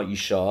نیتمعاها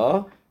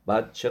ایشا،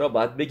 چرا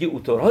باید بگی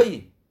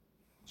اوتورایی،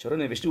 چرا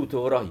نوشته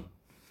اوتورایی؟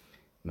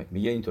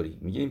 میگه اینطوری،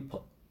 میگه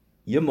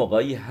یه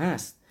موقعی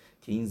هست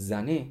که این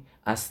زنه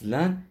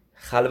اصلا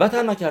خلوت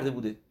هم نکرده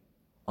بوده،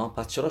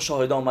 پس چرا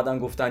شاهدا اومدن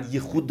گفتن یه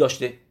خود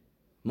داشته؟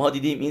 ما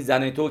دیدیم این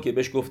زنه تو که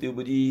بهش گفته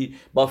بودی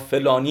با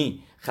فلانی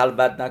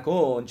خلوت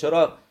نکن،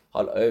 چرا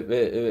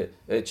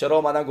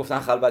اومدن گفتن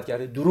خلوت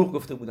کرده؟ دروغ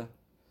گفته بودن،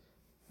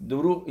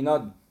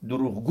 اینا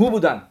دروغگو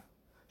بودن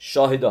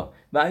شاهدا.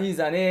 و این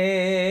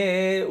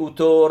زنه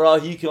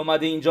اوتوراهی که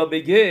اومده اینجا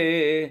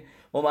بگه،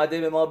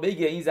 اومده به ما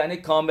بگه این زنه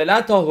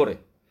کاملا طاهره.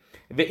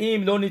 و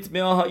این لونیت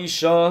میاها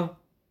ایشا،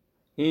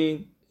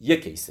 این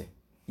یک کیسه،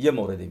 یه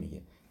مورد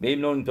میگه به این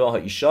لونیت میاها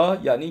ایشا،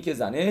 یعنی که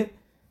زنه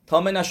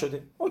تامه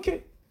نشده، اوکی،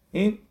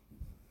 این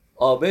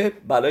آبه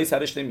بلای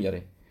سرش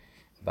نمیاره.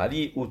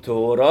 ولی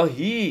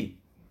اوتوراهی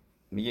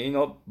میگه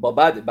اینو با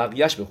بعد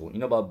بقیهش بخون،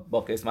 اینو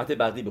با قسمت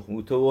بقیه بخون.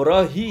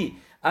 اوتوراهی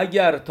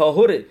اگر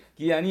طاهره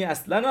که یعنی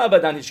اصلا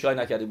ابدا هیچ کاری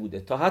نکرده بوده،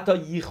 تا حتی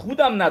یه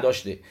خودم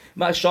نداشته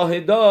و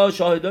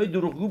شاهدای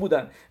دروغگو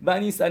بودن و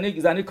این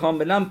زنه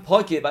کاملا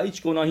پاکه و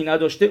هیچ گناهی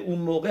نداشته، اون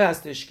موقع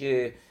هستش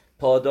که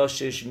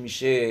پاداشش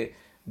میشه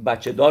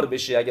بچه دار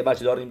بشه. اگه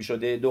بچه دار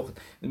نمیشده،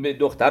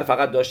 دختر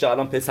فقط داشته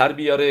الان پسر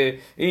بیاره،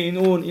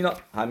 اینا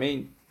همه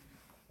این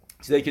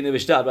چیزایی که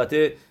نوشته.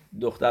 البته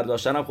دختر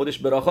داشتن هم خودش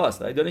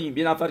براخاست، ولی داره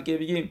یه نفر که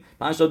بگیم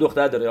 5 تا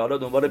دختر داره حالا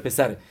دنبال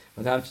پسره،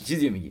 مثلا همین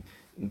چیزی میگی.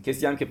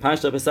 کسی هم که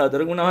 5 تا پسر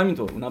داره اونم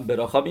همینطور، اونم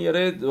براخا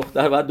میاره،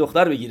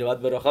 دختر بگیره،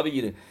 بعد براخا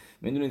بگیره.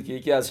 میدونید که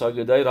یکی از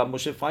شاگردای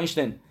راموش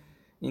فاینشتین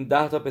این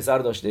 10 تا پسر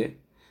داشته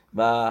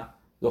و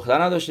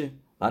دختر نداشته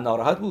و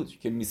ناراحت بود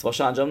که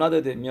میسواش انجام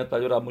نداده. میاد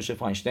پدر راموش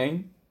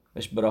فاینشتین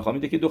بهش براخا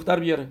میده که دختر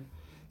بیاره،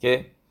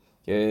 که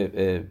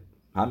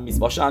هم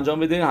میسواش انجام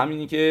بده،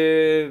 همینی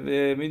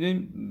که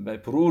میدونیم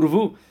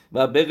پروروو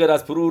و به غیر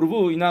از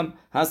پروروو اینم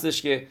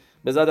هستش که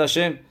به زاد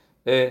هشم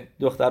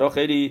دخترها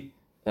خیلی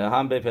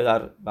هم به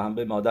پدر و هم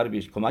به مادر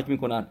بیش کمک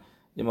میکنن.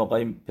 یه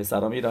موقعی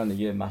پسرها میرن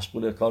دیگه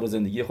مشغول کار و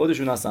زندگی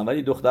خودشون هستن،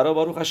 ولی دخترها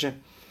باروخ هشم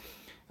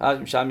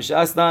همیشه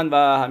هستن و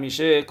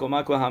همیشه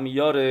کمک و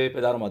همیار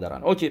پدر و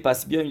مادرن. اوکی،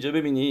 پس بیا اینجا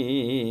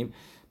ببینیم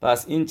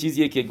پس این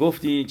چیزیه که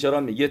گفتی چرا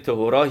میگه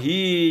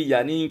تهوراهی،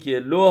 یعنی اینکه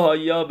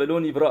لوهایا بلو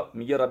نیورا،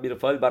 میگه ربی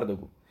رفایل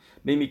بردگو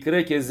به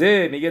میکره که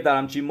زه، میگه در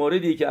همچین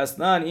موردی که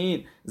اصلا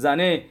این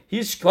زنه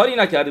هیچ کاری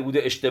نکرده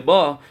بوده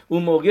اشتباه،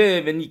 اون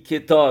موقع و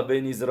نیکتا و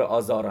نیزر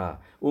آزاره،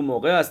 اون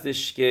موقع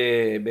هستش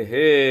که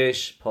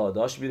بهش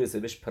پاداش میرسه،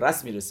 بهش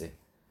پرس میرسه.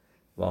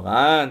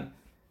 واقعا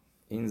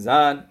این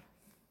زن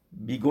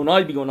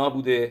بیگناه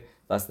بوده،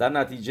 پس در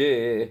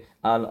نتیجه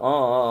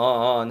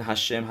الان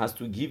هشم has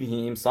to give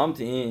him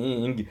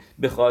something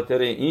به خاطر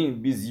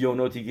این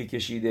بیزیونوتی که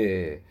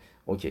کشیده.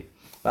 اوکی،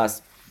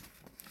 پس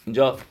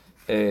اینجا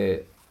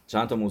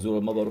چند تا موضوع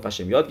رو ما با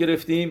هشم یاد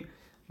گرفتیم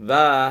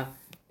و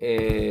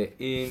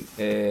این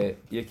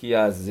یکی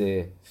از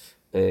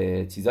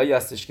چیزایی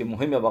هستش که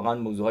مهمه واقعا،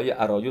 موضوعهای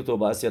عرایوت و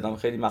باعث آدم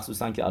خیلی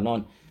مخصوصا که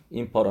الان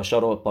این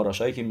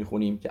پاراشایی که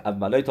میخونیم که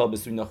اولای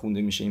تابستون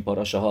نخونده میشه، این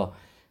پاراشاها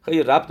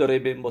خیلی ربط داره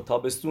به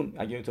تابستون.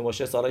 اگه یادتون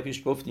باشه سالهای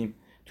پیش گفتیم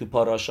تو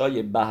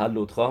پاراشای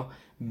بهلوتخا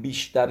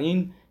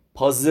بیشترین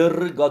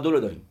پازر گادول رو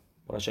داریم.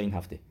 پاراشای این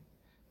هفته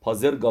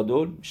پازر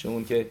گادول میشه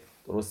اون که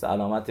درست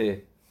علامت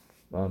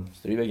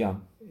استوری بگم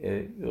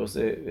درست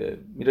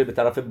میره به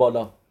طرف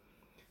بالا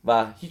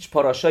و هیچ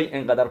پاراشای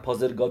انقدر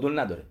پازر گادول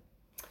نداره.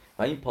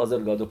 و این پازر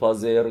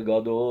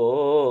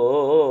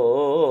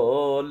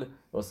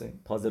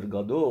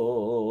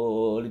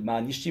گادول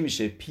معنیش چی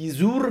میشه؟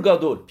 پیزور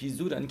گادول.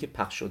 پیزور یعنی که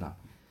پخش شدن.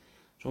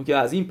 چون که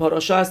از این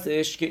پاراشا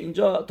هستش که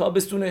اینجا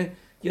تابستونه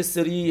یه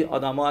سری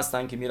آدما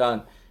هستن که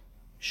میرن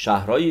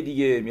شهرهای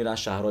دیگه، میرن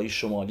شهرهای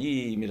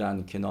شمالی،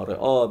 میرن کنار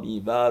آب،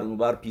 اینور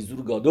اونور،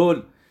 پیزور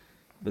گادول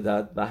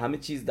و همه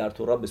چیز در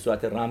تورا به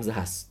صورت رمز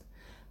هست.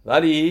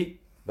 ولی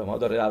به ما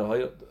داره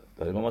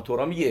به ما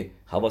تورا میگه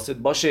حواست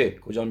باشه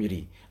کجا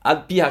میری.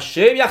 الپی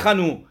هشم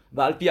یخنو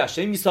و الپی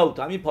هشم میساوت.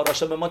 همین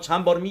پاراشا به ما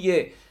چند بار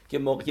میگه که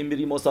موقعی که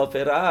میری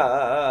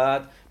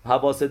مسافرت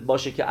حواست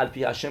باشه که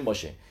الپی هشم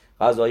باشه،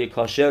 غذای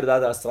کاشر در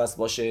دسترس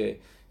باشه،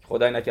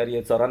 خدای نکرده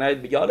اعتراض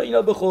نید بگه حالا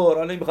اینا بخور،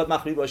 حالا این میخواد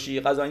مخفی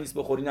باشی، غذایی نیست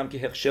بخور، اینم که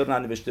هخشر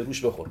ننوشته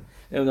روش بخور،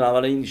 نمیدونم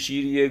حالا این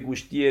شیریه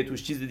گوشتیه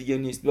توش چیز دیگه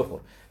نیست بخور،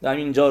 در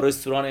اینجا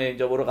رستوران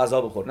اینجا برو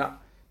غذا بخور. نه،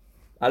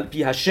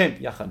 الپی هشم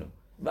یخنو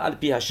و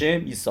الپی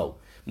هشم یساو.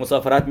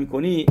 مسافرت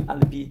میکنی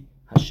الپی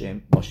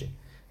هشم باشه.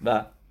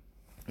 و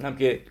هم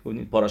که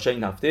پاراشای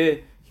این هفته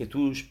که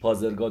توش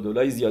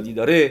پازرگادولای زیادی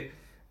داره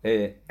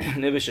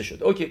نوشته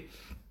شده. اوکی،